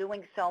 I'm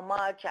doing so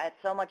much, I have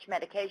so much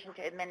medication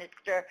to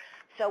administer.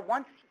 So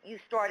once you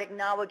start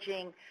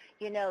acknowledging,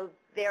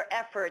 their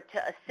effort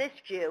to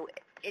assist you,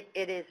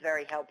 it is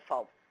very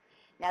helpful.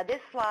 Now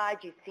this slide,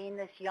 you've seen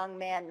this young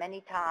man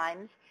many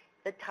times,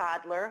 the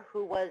toddler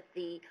who was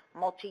the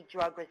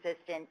multi-drug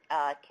resistant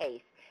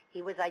case.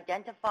 He was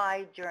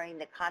identified during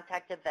the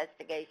contact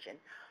investigation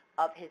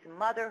of his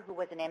mother, who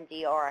was an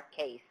MDR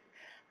case.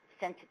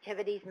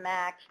 Sensitivities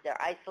matched, their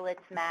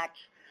isolates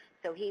matched,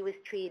 so he was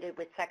treated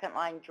with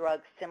second-line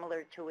drugs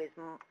similar to his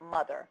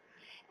mother.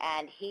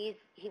 And he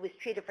was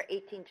treated for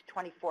 18 to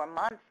 24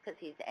 months because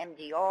he's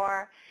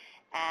MDR,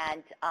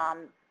 and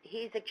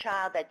he's a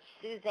child that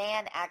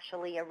Suzanne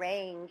actually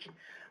arranged.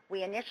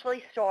 We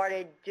initially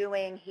started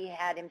doing, he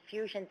had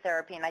infusion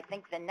therapy, and I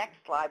think the next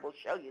slide will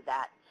show you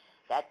that.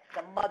 That's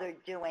the mother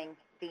doing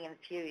the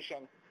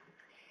infusion.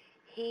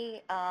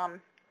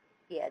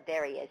 Yeah,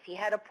 there he is. He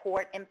had a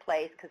port in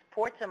place because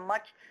ports are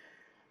much,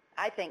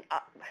 I think,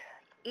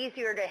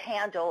 easier to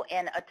handle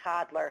in a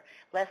toddler,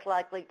 less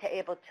likely to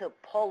able to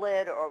pull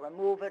it or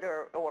remove it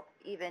or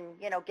even,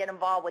 get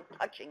involved with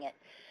touching it.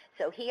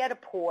 So he had a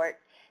port,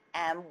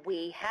 and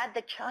we had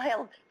the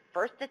child,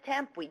 first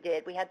attempt we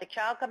had the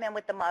child come in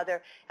with the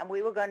mother, and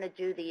we were going to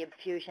do the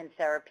infusion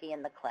therapy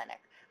in the clinic.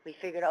 We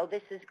figured, oh,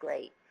 this is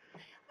great.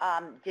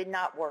 Did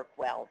not work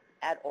well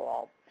at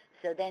all.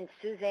 So then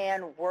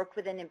Suzanne worked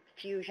with an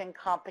infusion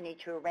company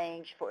to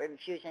arrange for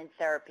infusion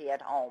therapy at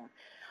home.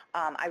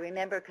 I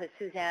remember because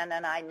Suzanne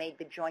and I made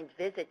the joint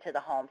visit to the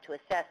home to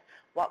assess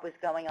what was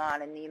going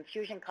on, and the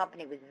infusion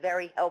company was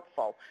very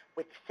helpful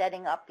with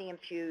setting up the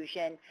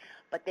infusion.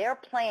 But their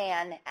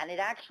plan, and it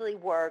actually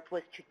worked,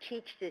 was to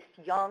teach this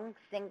young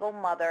single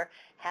mother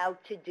how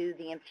to do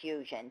the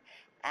infusion.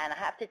 And I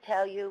have to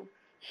tell you,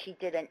 she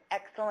did an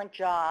excellent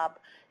job.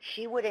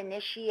 She would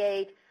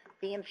initiate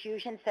the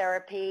infusion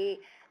therapy.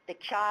 The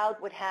child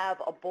would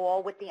have a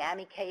ball with the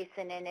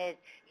amikacin in it.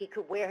 He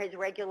could wear his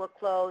regular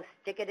clothes,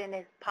 stick it in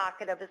his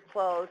pocket of his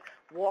clothes,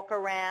 walk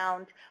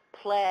around,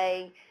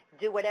 play,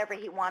 do whatever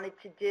he wanted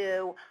to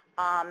do.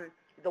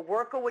 The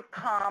worker would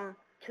come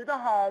to the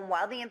home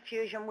while the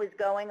infusion was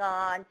going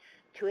on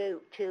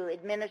to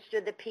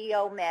administer the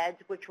PO meds,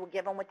 which were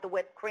given with the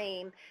whipped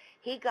cream.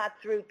 He got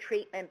through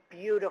treatment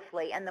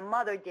beautifully, and the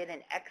mother did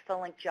an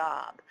excellent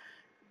job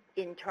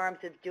in terms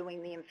of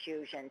doing the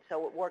infusion.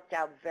 So it worked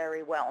out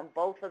very well, and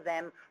both of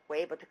them were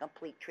able to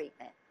complete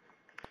treatment.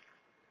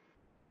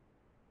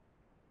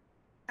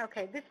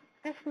 Okay,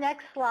 this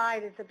next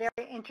slide is a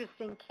very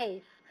interesting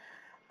case.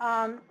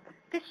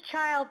 This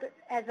child,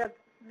 as a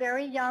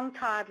very young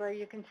toddler,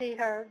 you can see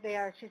her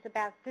there, she's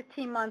about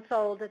 15 months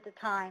old at the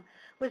time,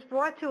 was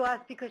brought to us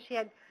because she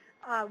had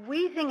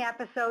wheezing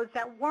episodes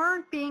that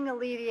weren't being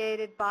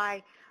alleviated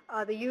by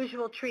the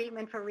usual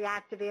treatment for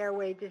reactive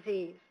airway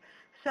disease.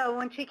 So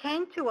when she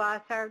came to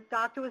us, our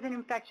doctor was an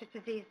infectious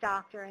disease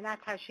doctor, and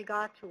that's how she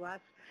got to us.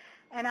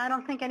 And I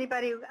don't think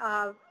anybody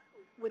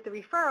with the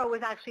referral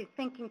was actually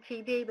thinking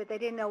TB, but they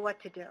didn't know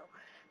what to do.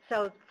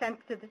 So sent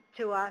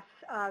to us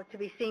to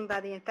be seen by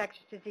the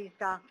infectious disease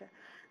doctor.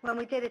 When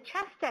we did a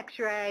chest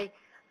x-ray,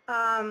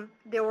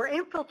 there were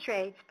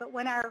infiltrates, but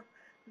when our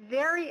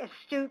very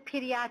astute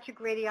pediatric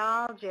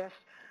radiologist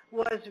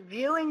was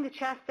viewing the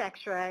chest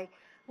x-ray,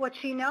 What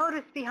she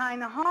noticed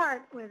behind the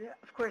heart, with,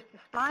 of course, the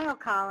spinal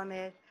column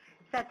is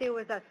that there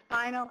was a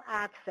spinal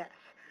abscess.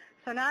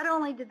 So not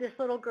only did this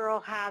little girl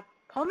have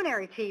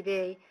pulmonary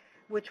TB,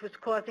 which was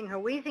causing her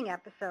wheezing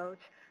episodes,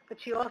 but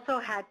she also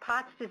had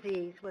Pott's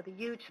disease with a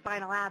huge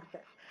spinal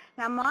abscess.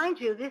 Now,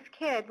 mind you, this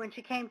kid, when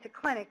she came to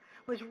clinic,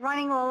 was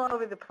running all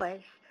over the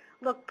place,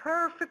 looked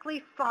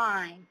perfectly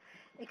fine,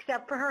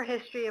 except for her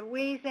history of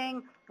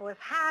wheezing, was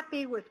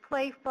happy, was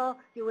playful.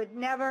 You would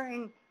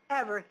never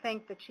ever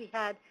think that she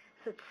had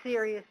such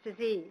serious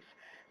disease.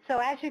 So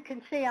as you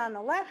can see on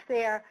the left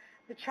there,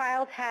 the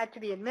child had to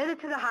be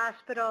admitted to the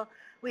hospital.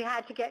 We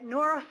had to get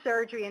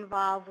neurosurgery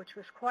involved, which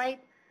was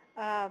quite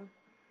a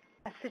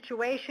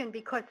situation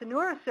because the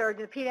neurosurgeon,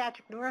 the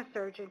pediatric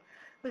neurosurgeon,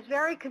 was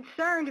very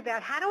concerned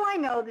about, how do I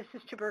know this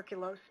is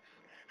tuberculosis?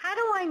 How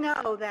do I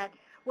know that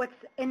what's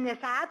in this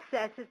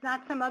abscess is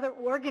not some other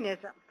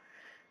organism?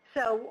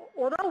 So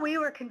although we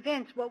were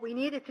convinced what we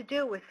needed to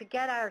do was to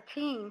get our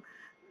team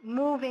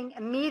moving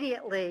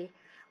immediately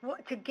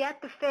to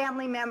get the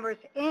family members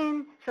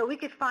in so we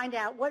could find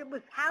out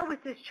how was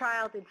this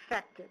child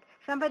infected.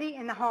 Somebody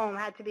in the home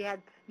had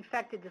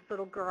infected this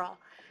little girl.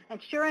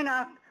 And sure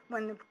enough,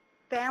 when the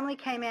family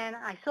came in,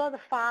 I saw the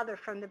father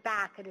from the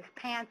back and his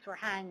pants were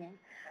hanging.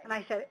 And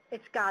I said,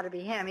 it's got to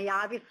be him. He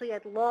obviously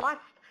had lost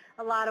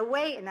a lot of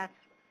weight, and that's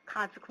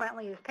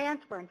consequently his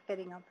pants weren't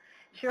fitting him.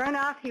 Sure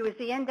enough, he was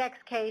the index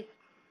case,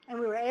 and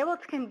we were able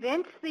to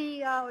convince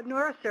the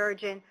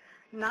neurosurgeon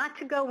not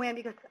to go in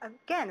because,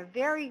 again, a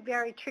very,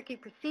 very tricky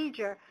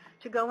procedure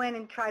to go in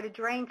and try to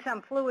drain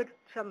some fluid,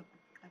 some,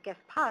 I guess,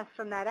 pus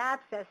from that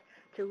abscess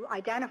to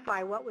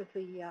identify what was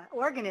the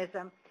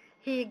organism.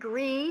 He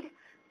agreed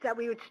that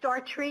we would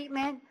start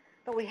treatment,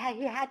 but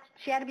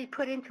she had to be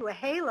put into a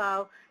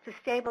halo to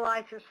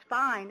stabilize her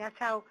spine. That's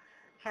how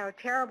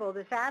terrible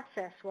this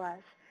abscess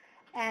was.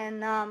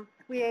 And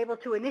we were able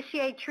to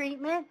initiate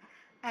treatment,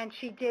 and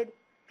she did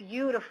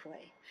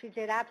beautifully. She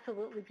did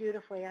absolutely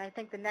beautifully, and I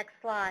think the next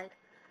slide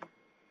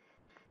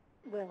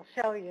will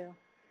show you.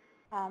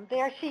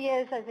 There she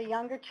is as a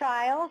younger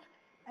child,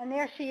 and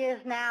there she is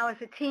now as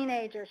a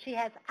teenager. She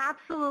has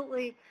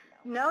absolutely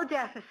no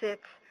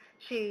deficits.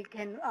 She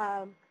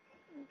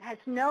has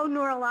no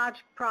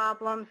neurologic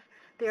problems.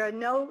 There are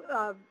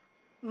no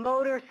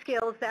motor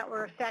skills that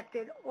were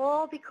affected,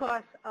 all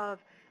because of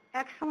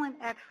excellent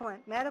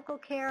medical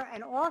care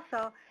and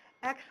also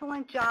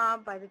excellent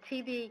job by the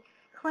TB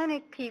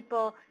clinic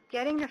people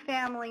getting the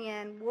family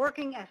in,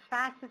 working as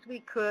fast as we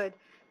could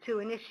to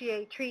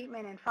initiate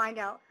treatment and find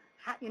out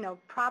how,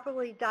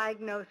 properly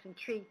diagnose and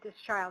treat this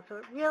child. So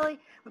it really,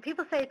 when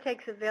people say it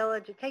takes a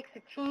village, it takes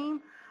a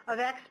team of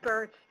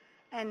experts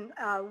and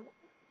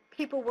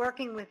people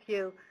working with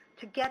you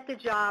to get the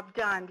job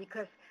done,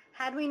 because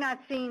had we not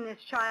seen this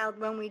child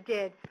when we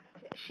did,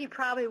 she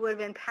probably would have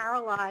been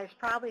paralyzed,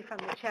 probably from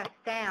the chest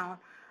down,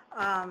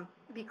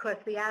 because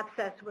the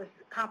abscess was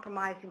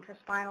compromising her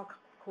spinal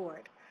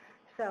cord.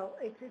 So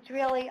it's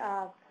really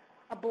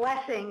a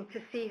blessing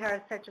to see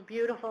her, such a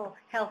beautiful,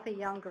 healthy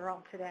young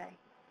girl today.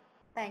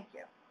 Thank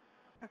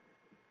you.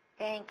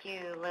 Thank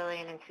you,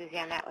 Lillian and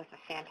Suzanne. That was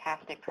a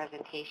fantastic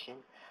presentation.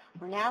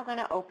 We're now going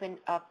to open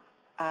up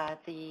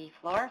the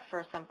floor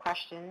for some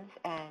questions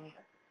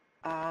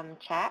and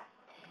chat.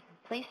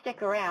 Please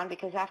stick around,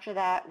 because after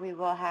that we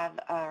will have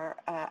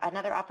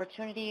another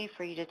opportunity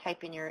for you to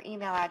type in your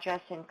email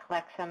address and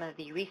collect some of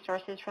the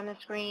resources from the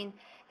screen.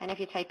 And if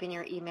you type in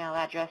your email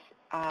address,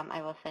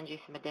 I will send you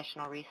some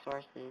additional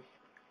resources.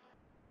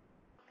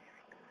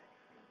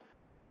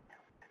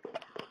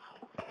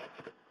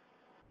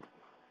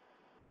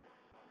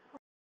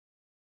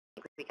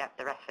 We got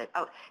the rest of it.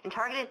 Oh, in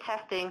targeted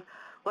testing,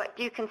 what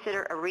do you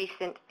consider a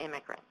recent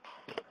immigrant?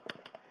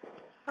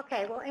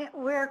 Okay, well,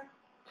 we're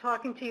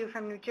talking to you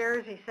from New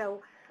Jersey,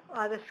 so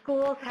the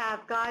schools have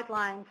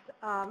guidelines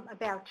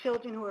about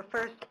children who are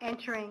first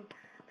entering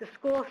the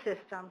school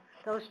system.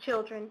 Those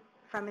children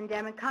from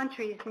endemic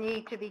countries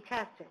need to be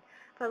tested.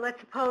 But let's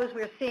suppose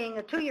we're seeing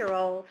a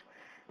 2-year-old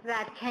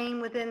that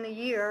came within the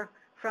year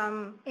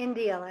from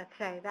India, let's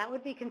say. That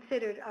would be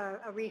considered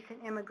a recent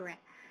immigrant.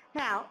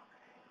 Now,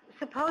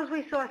 suppose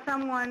we saw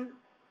someone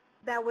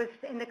that was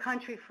in the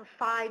country for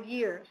 5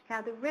 years.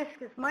 Now, the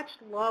risk is much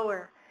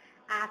lower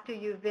after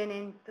you've been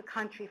in the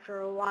country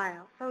for a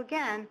while. So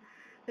again,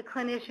 the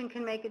clinician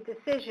can make a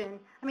decision.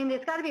 I mean,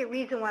 there's got to be a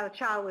reason why the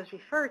child was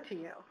referred to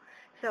you.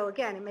 So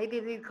again, it may be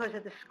because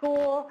of the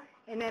school,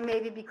 and then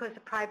maybe because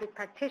a private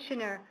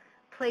practitioner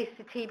placed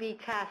a TB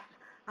test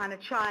on a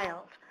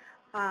child.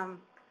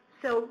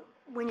 So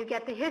when you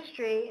get the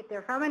history, if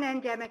they're from an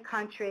endemic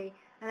country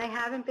and they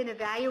haven't been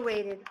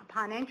evaluated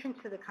upon entrance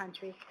to the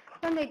country,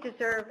 then they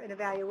deserve an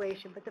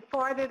evaluation. But the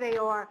farther they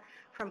are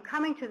from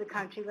coming to the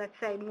country, let's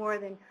say more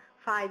than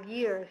 5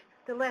 years,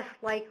 the less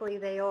likely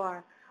they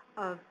are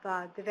of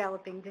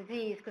developing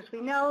disease, because we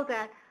know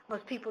that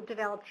most people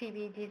develop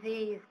TB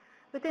disease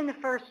within the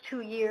first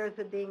 2 years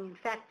of being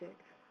infected,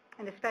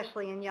 and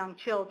especially in young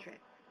children.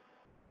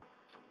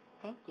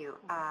 Thank you.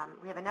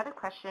 We have another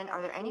question.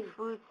 Are there any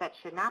foods that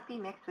should not be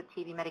mixed with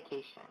TB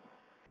medication?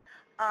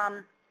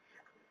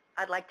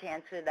 I'd like to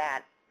answer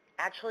that.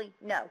 Actually,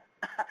 no.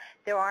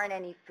 There aren't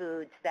any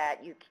foods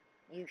that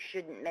you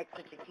shouldn't mix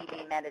with the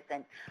TB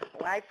medicine.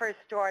 When I first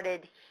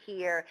started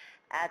here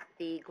at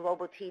the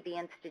Global TB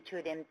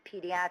Institute in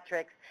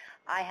Pediatrics,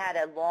 I had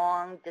a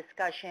long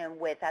discussion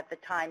with, at the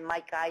time,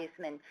 Mike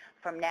Eisman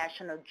from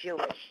National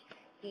Jewish.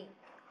 He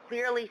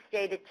clearly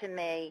stated to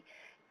me,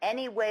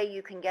 any way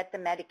you can get the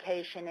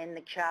medication in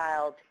the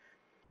child,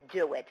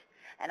 do it.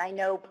 And I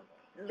know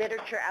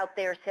literature out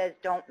there says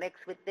don't mix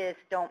with this,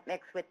 don't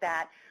mix with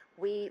that.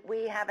 We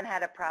haven't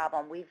had a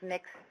problem. We've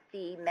mixed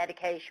the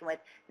medication with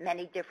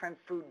many different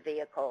food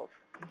vehicles.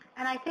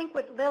 And I think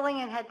what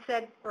Lillian had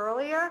said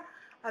earlier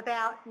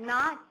about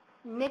not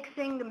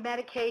mixing the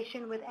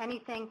medication with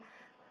anything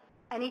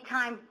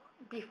anytime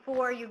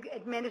before you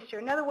administer.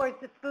 In other words,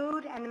 the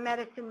food and the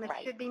medicine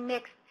Right. should be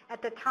mixed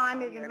at the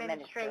time of your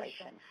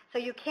administration. So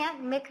you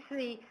can't mix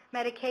the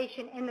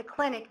medication in the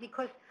clinic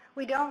because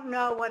we don't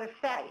know what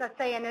effect, let's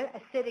say, an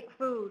acidic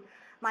food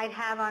might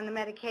have on the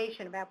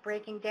medication, about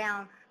breaking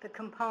down the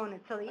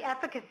components. So the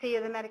efficacy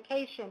of the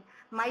medication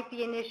might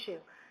be an issue.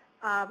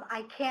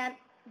 I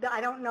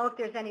don't know if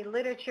there's any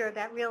literature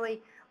that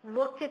really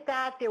looked at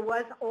that. There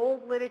was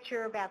old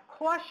literature about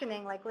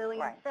cautioning, like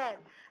Lillian Right. said,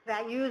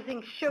 about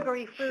using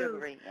sugary foods.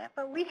 Sugary, yeah.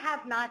 But we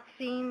have not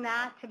seen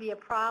that to be a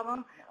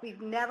problem.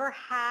 We've never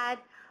had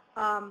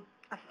a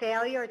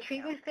failure, a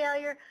treatment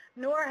failure,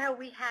 nor have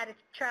we had a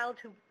child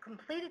who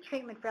completed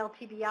treatment for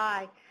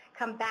LTBI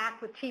come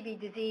back with TB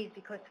disease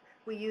because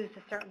we used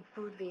a certain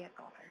food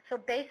vehicle. So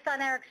based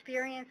on our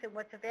experience and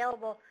what's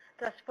available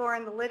thus far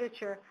in the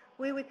literature,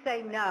 we would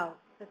say no,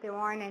 that there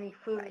aren't any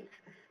foods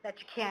that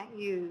you can't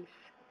use.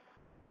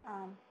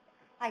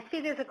 I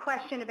see there's a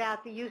question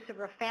about the use of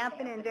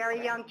rifampin in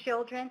very young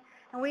children,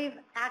 and we've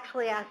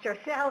actually asked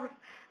ourselves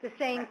the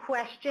same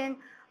question.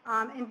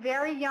 In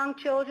very young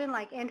children,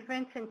 like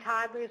infants and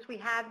toddlers, we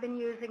have been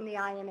using the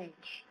INH.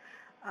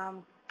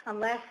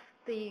 Unless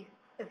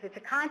if it's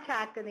a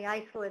contact and the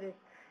isolate is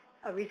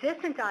a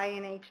resistant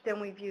INH, then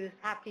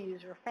have to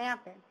use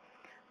rifampin.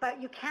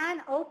 But you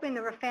can open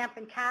the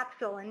rifampin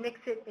capsule and mix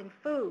it in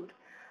food.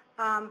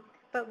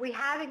 But we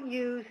haven't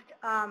used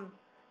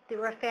the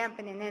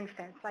rifampin in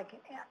infants, like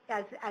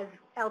as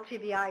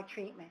LTBI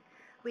treatment.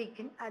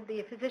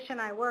 The physician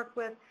I work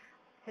with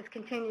has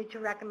continued to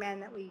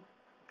recommend that we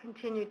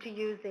continue to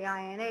use the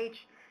INH.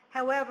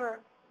 However,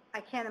 I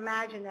can't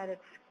imagine that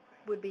it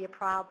would be a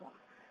problem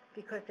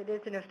because it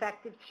is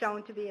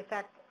shown to be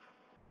effective.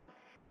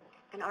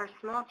 And are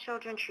small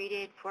children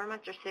treated 4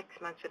 months or 6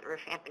 months with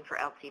rifampin for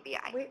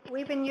LTBI?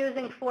 We've been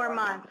using 4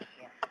 months.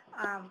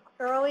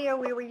 Earlier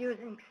we were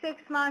using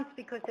 6 months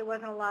because there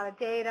wasn't a lot of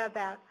data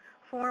about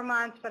 4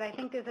 months, but I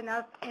think there's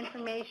enough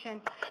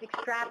information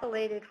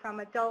extrapolated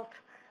from adult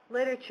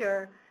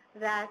literature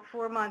that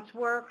 4 months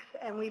works,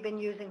 and we've been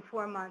using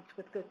 4 months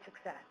with good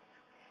success.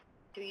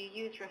 Do you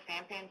use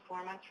rifampin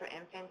 4 months for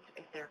infants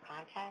if they're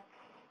contacts?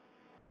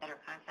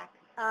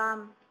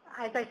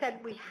 As I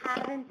said, we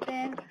haven't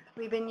been.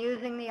 We've been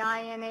using the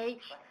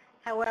INH.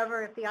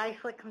 However, if the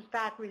isolate comes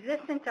back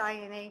resistant to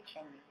INH,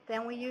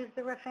 then we use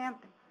the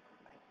rifampin.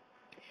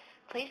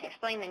 Please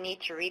explain the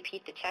need to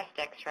repeat the chest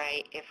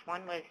x-ray if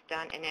one was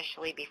done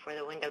initially before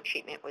the window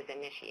treatment was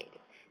initiated.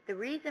 The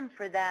reason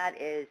for that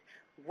is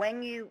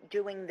when you're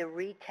doing the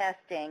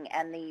retesting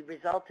and the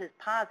result is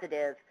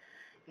positive,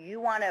 you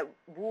want to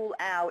rule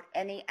out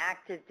any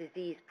active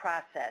disease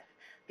process,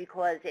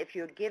 because if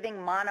you're giving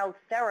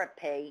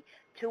monotherapy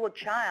to a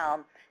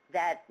child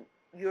that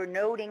you're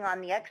noting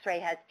on the x-ray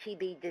has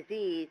TB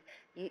disease,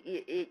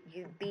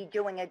 you'd be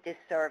doing a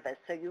disservice.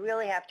 So you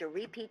really have to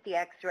repeat the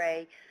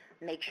x-ray,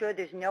 make sure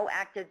there's no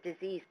active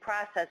disease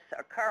process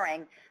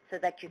occurring so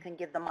that you can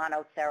give the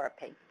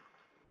monotherapy.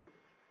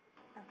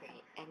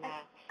 Okay. And go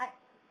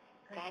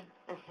ahead.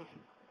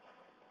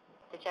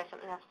 Did you have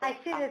something else? I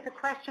see there's a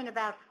question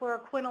about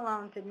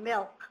fluoroquinolones in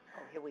milk.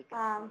 Oh, here we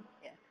go.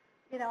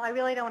 Yeah. I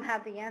really don't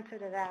have the answer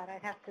to that.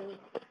 I'd have to,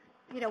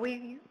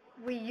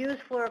 we use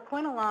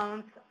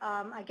fluoroquinolones.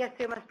 I guess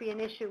there must be an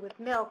issue with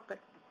milk, but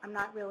I'm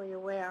not really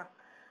aware.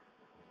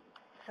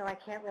 So I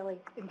can't really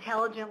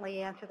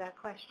intelligently answer that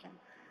question.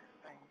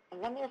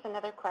 And then there's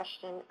another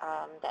question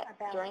that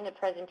during the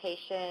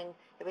presentation,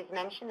 it was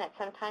mentioned that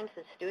sometimes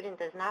the student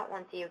does not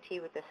want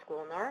DOT with the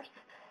school nurse,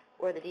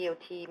 or the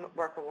DOT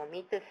worker will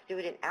meet the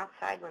student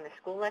outside when the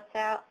school lets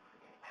out.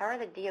 How are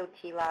the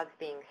DOT logs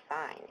being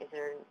signed? Is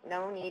there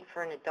no need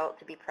for an adult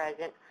to be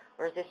present,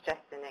 or is this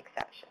just an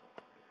exception?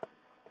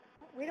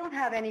 We don't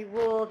have any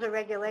rules or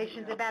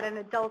regulations about an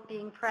adult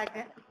being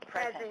present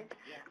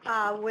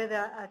with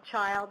a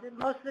child.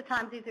 Most of the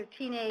time, these are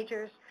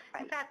teenagers.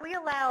 In fact, we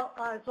allow,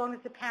 as long as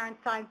the parent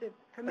signs a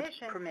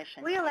permission,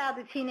 we allow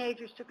the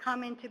teenagers to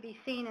come in to be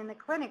seen in the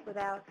clinic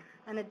without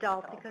an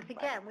adult because,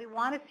 again, we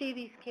want to see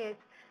these kids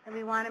and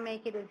we want to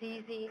make it as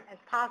easy as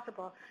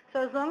possible.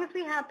 So as long as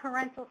we have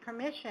parental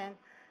permission,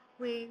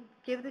 we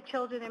give the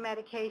children their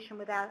medication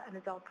without an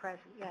adult present,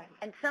 yes.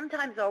 And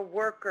sometimes our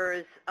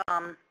workers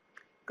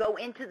go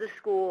into the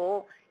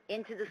school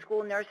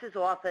nurse's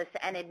office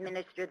and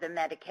administer the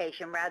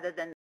medication rather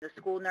than the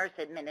school nurse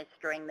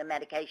administering the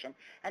medication,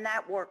 and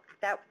that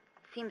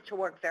seems to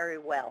work very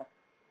well.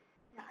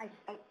 Yeah,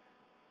 go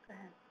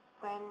ahead.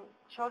 When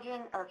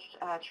children are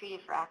treated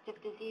for active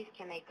disease,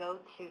 can they go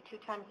to 2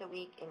 times a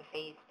week in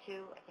phase 2?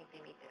 I think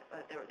they meet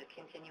the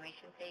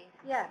continuation phase.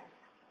 Yes.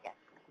 Yes.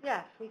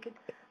 Yes,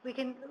 we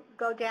can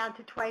go down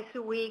to twice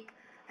a week.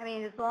 I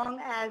mean, as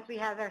long as we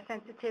have our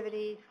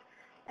sensitivities,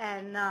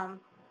 and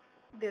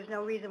there's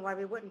no reason why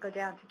we wouldn't go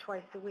down to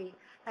twice a week.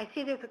 I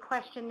see there's a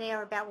question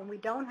there about when we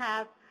don't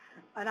have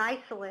an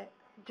isolate,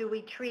 do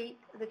we treat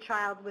the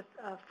child with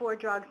 4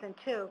 drugs and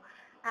 2?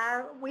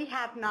 We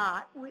have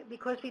not.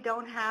 Because we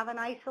don't have an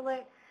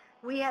isolate,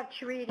 we have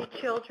treated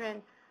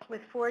children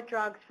with 4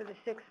 drugs for the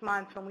 6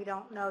 months when we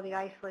don't know the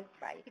isolate.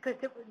 Right. Because,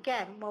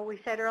 again, what we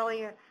said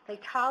earlier, they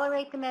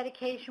tolerate the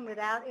medication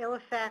without ill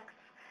effects.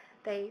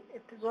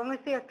 As long as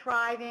they're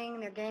thriving,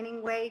 they're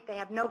gaining weight, they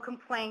have no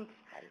complaints,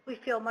 we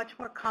feel much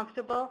more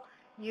comfortable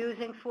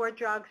using 4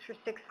 drugs for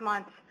 6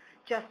 months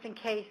just in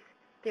case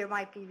there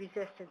might be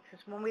resistance.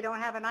 Because when we don't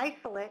have an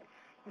isolate,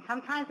 and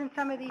sometimes in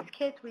some of these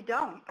kids we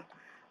don't,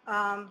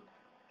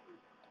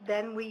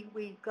 then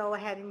we go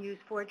ahead and use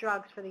 4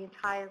 drugs for the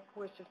entire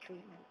course of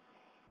treatment.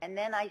 And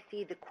then I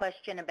see the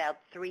question about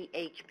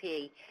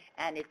 3-HP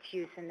and its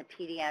use in the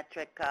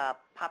pediatric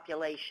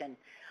population.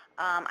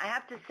 I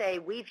have to say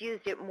we've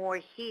used it more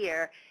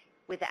here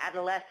with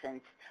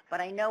adolescents,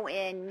 but I know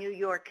in New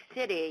York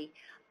City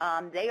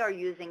they are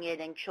using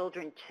it in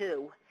children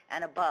 2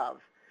 and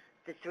above,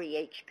 the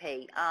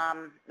 3-HP.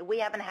 We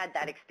haven't had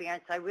that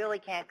experience, so I really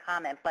can't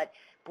comment, but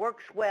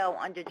works well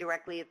under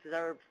directly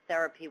observed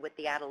therapy with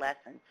the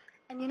adolescents.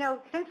 And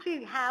since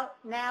we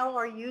now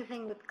are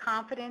using with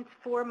confidence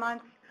 4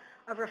 months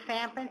of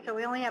rifampin, so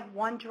we only have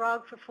 1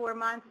 drug for 4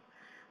 months,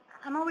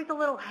 I'm always a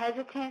little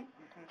hesitant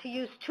to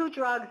use 2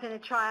 drugs in a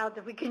child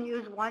if we can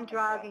use 1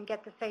 drug and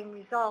get the same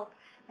result.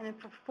 And then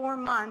for 4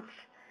 months,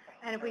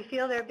 and if we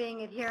feel they're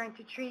being adherent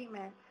to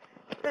treatment,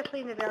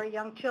 especially in the very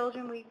young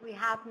children, we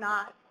have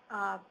not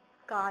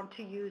gone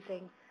to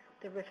using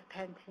the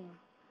rifapentine.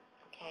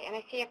 Okay, and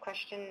I see a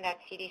question that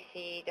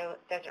CDC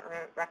doesn't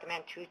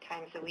recommend 2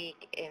 times a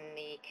week in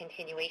the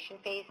continuation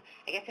phase.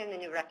 I guess in the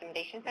new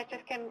recommendations that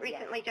just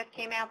recently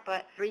came out,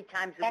 but 3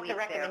 times a that's week a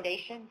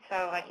recommendation, so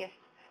I guess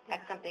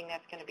that's something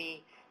that's going to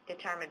be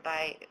determined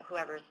by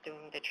whoever's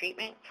doing the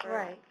treatment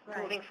for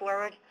moving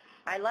forward.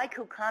 I like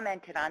who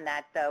commented on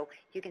that, though.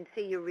 You can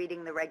see you're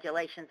reading the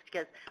regulations,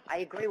 because I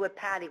agree with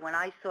Patty. When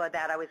I saw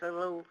that, I was a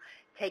little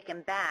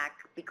taken back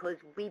because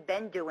we've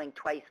been doing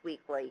twice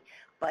weekly.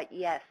 But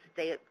yes,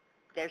 they're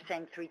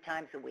saying 3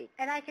 times a week.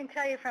 And I can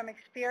tell you from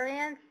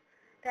experience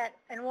that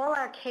in all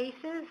our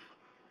cases,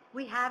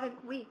 we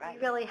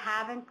really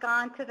haven't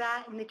gone to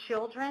that in the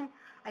children.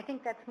 I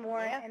think that's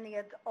more in the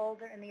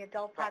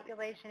adult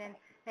population and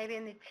maybe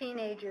in the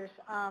teenagers.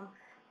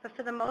 But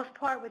for the most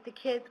part, with the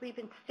kids, we've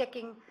been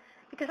sticking,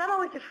 because I'm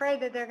always afraid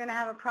that they're going to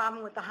have a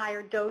problem with the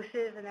higher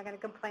doses and they're going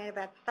to complain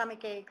about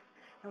stomach aches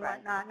and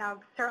whatnot.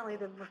 Now, certainly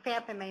the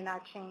rifampin may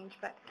not change,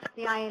 but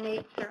the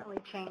INH certainly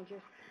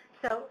changes.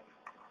 So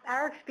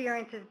our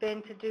experience has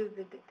been to do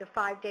the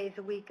 5 days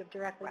a week of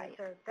directly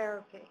observed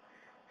therapy.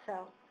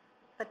 So,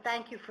 but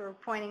thank you for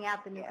pointing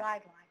out the new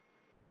guideline.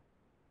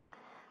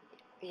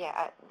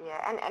 Yeah,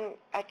 and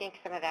I think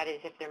some of that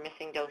is if they're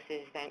missing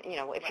doses, then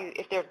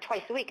if they're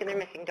twice a week and they're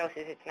missing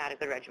doses, it's not a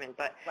good regimen.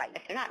 But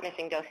if they're not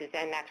missing doses,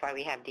 then that's why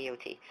we have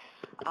DOT.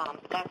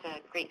 That's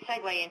a great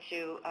segue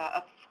into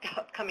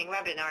upcoming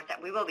webinars that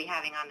we will be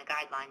having on the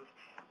guidelines.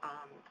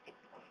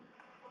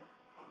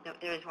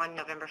 There is one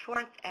November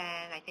 4th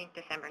and I think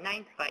December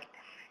 9th, but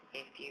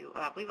if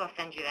we will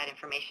send you that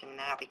information, and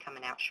that'll be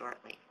coming out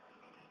shortly.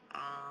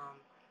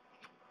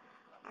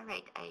 All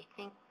right, I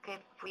think if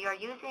we are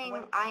using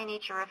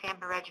INH or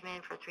rifampin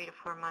regimen for 3 to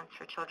 4 months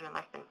for children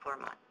less than 4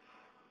 months.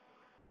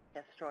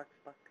 Yes, Stork's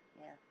book,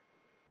 yeah.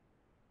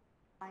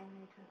 INH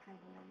and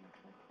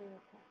rifampin.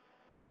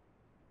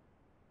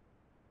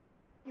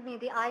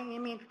 You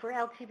mean for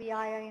LTBI,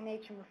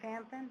 INH, and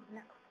rifampin?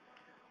 No,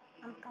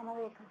 I'm a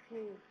little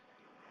confused.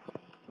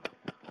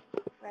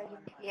 Regimen.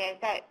 Yeah,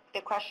 is that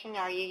the question?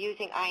 Are you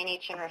using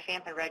INH and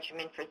rifampin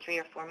regimen for 3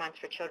 or 4 months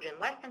for children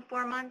less than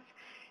 4 months?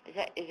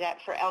 Is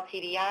that for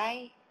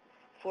LTBI?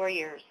 4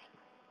 years.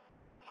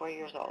 4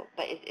 years old.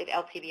 But is it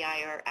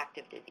LTBI or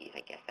active disease?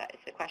 I guess that is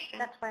the question.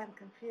 That's why I'm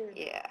confused.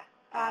 Yeah.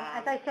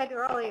 As I said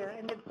earlier,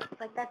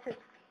 that's just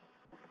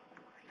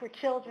for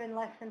children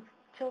less than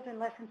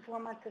 4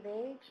 months of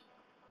age.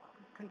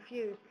 I'm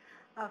confused.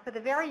 For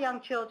the very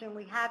young children,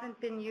 we haven't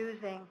been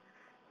using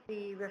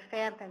the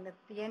rifampin,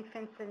 the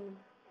infants and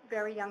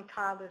very young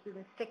toddlers. We've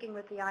been sticking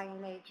with the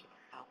INH.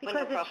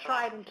 Because it's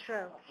tried and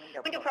true.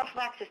 Window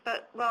prophylaxis,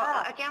 but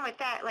again with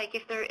that, like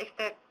if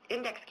the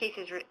index case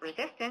is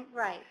resistant,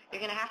 you're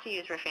going to have to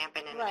use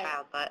rifampin in the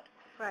child. But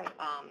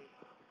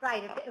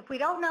If we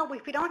don't know,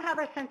 if we don't have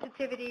our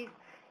sensitivities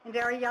in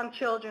very young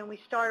children, we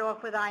start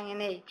off with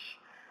INH.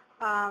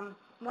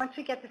 Once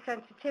we get the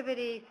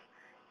sensitivities,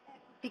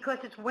 because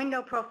it's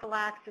window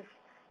prophylaxis,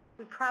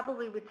 we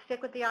probably would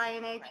stick with the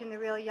INH in the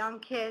real young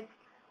kids,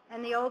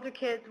 And the older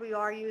kids, we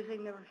are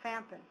using the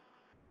rifampin.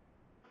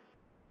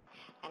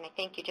 And I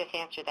think you just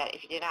answered that.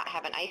 If you do not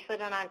have an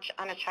isolate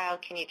on a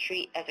child, can you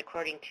treat as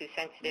according to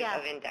sensitivity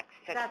of index?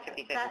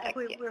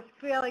 If we're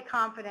fairly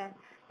confident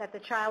that the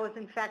child was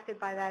infected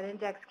by that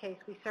index case,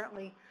 we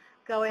certainly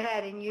go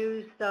ahead and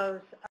use those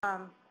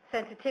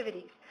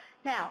sensitivities.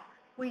 Now,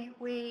 when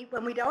we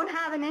don't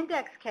have an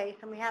index case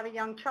and we have a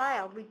young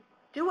child, we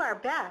do our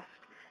best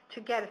to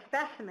get a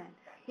specimen.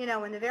 You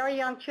know, in the very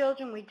young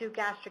children, we do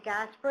gastric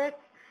aspirates.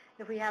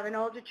 If we have an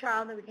older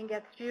child that we can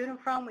get sputum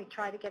from, we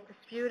try to get the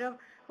sputum.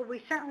 But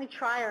we certainly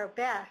try our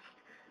best,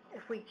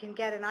 if we can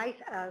get a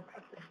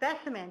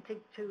specimen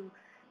to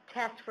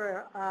test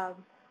for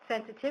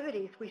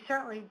sensitivities, we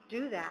certainly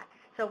do that.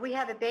 So if we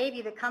have a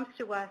baby that comes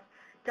to us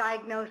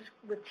diagnosed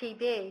with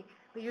TB,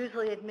 we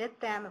usually admit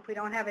them if we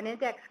don't have an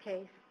index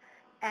case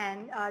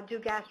and do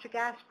gastric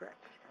aspirates.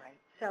 Right.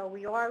 So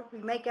we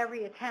make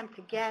every attempt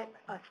to get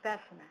a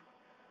specimen.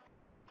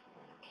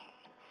 Okay.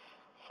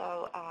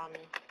 So I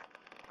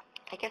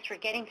guess we're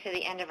getting to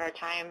the end of our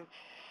time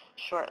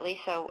shortly,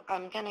 so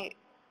I'm going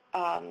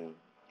to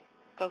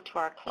go to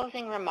our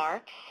closing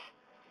remarks.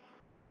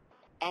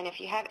 And if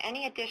you have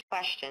any additional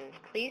questions,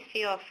 please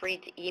feel free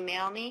to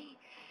email me,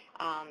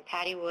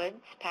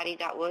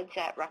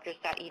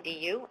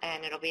 patty.woods@rutgers.edu,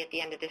 and it'll be at the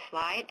end of this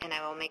slide, and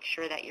I will make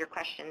sure that your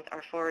questions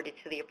are forwarded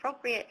to the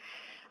appropriate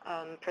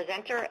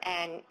presenter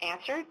and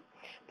answered.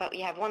 But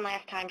we have one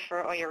last time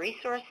for all your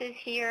resources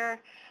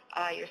here.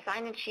 Your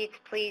sign-in sheets,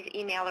 please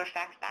email or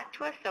fax back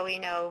to us so we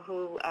know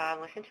who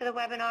listened to the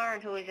webinar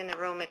and who is in the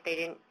room if they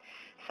didn't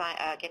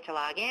get to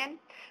log in.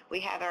 We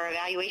have our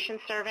evaluation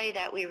survey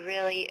that we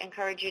really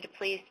encourage you to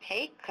please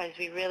take because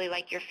we really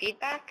like your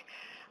feedback.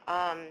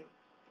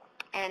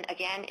 And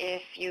again,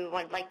 if you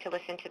would like to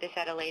listen to this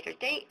at a later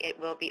date, it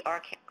will be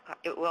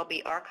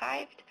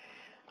archived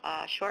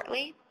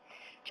shortly.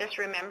 Just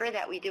remember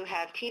that we do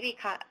have TB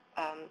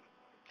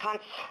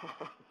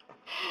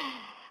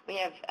we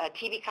have a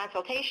TB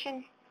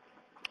consultation,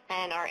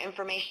 and our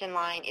information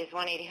line is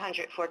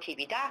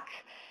 1-800-4TB-DOCS.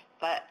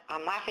 But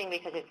I'm laughing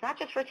because it's not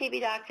just for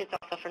TB docs, it's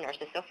also for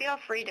nurses. So feel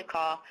free to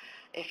call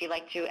if you'd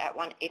like to at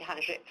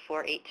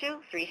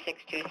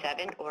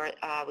 1-800-482-3627, or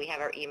we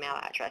have our email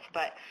address.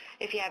 But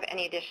if you have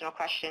any additional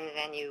questions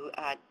and you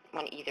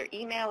want to either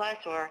email us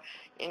or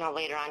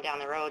later on down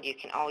the road, you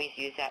can always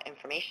use that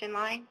information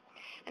line.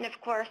 And of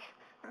course,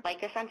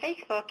 like us on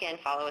Facebook and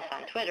follow us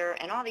on Twitter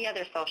and all the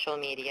other social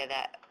media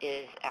that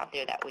is out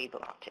there that we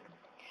belong to.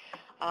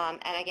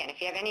 And again, if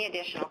you have any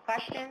additional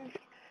questions,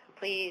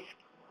 please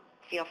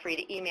feel free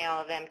to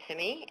email them to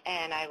me,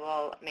 and I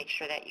will make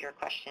sure that your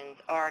questions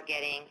are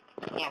getting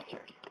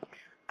answered.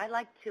 I'd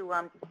like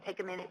to take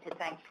a minute to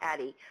thank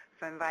Patty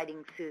for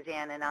inviting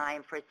Suzanne and I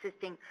and for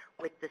assisting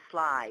with the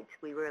slides.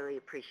 We really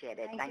appreciate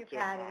it. Thank you,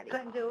 Patty.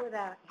 Couldn't do it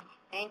without you.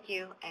 Thank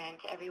you, and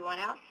to everyone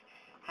else,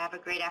 have a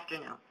great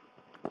afternoon.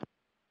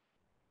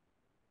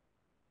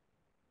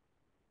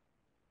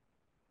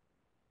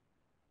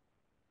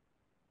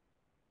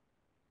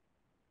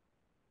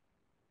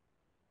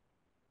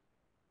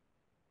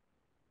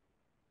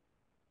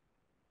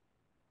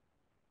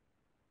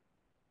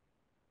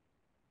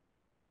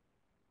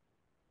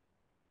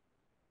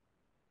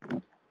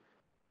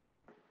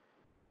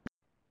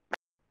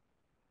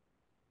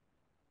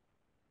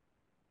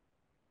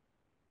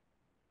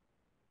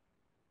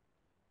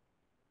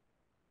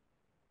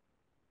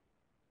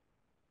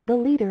 The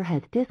leader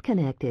has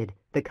disconnected.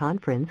 The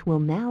conference will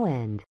now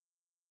end.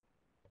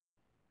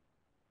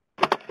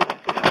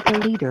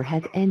 The leader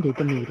has ended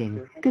the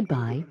meeting.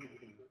 Goodbye.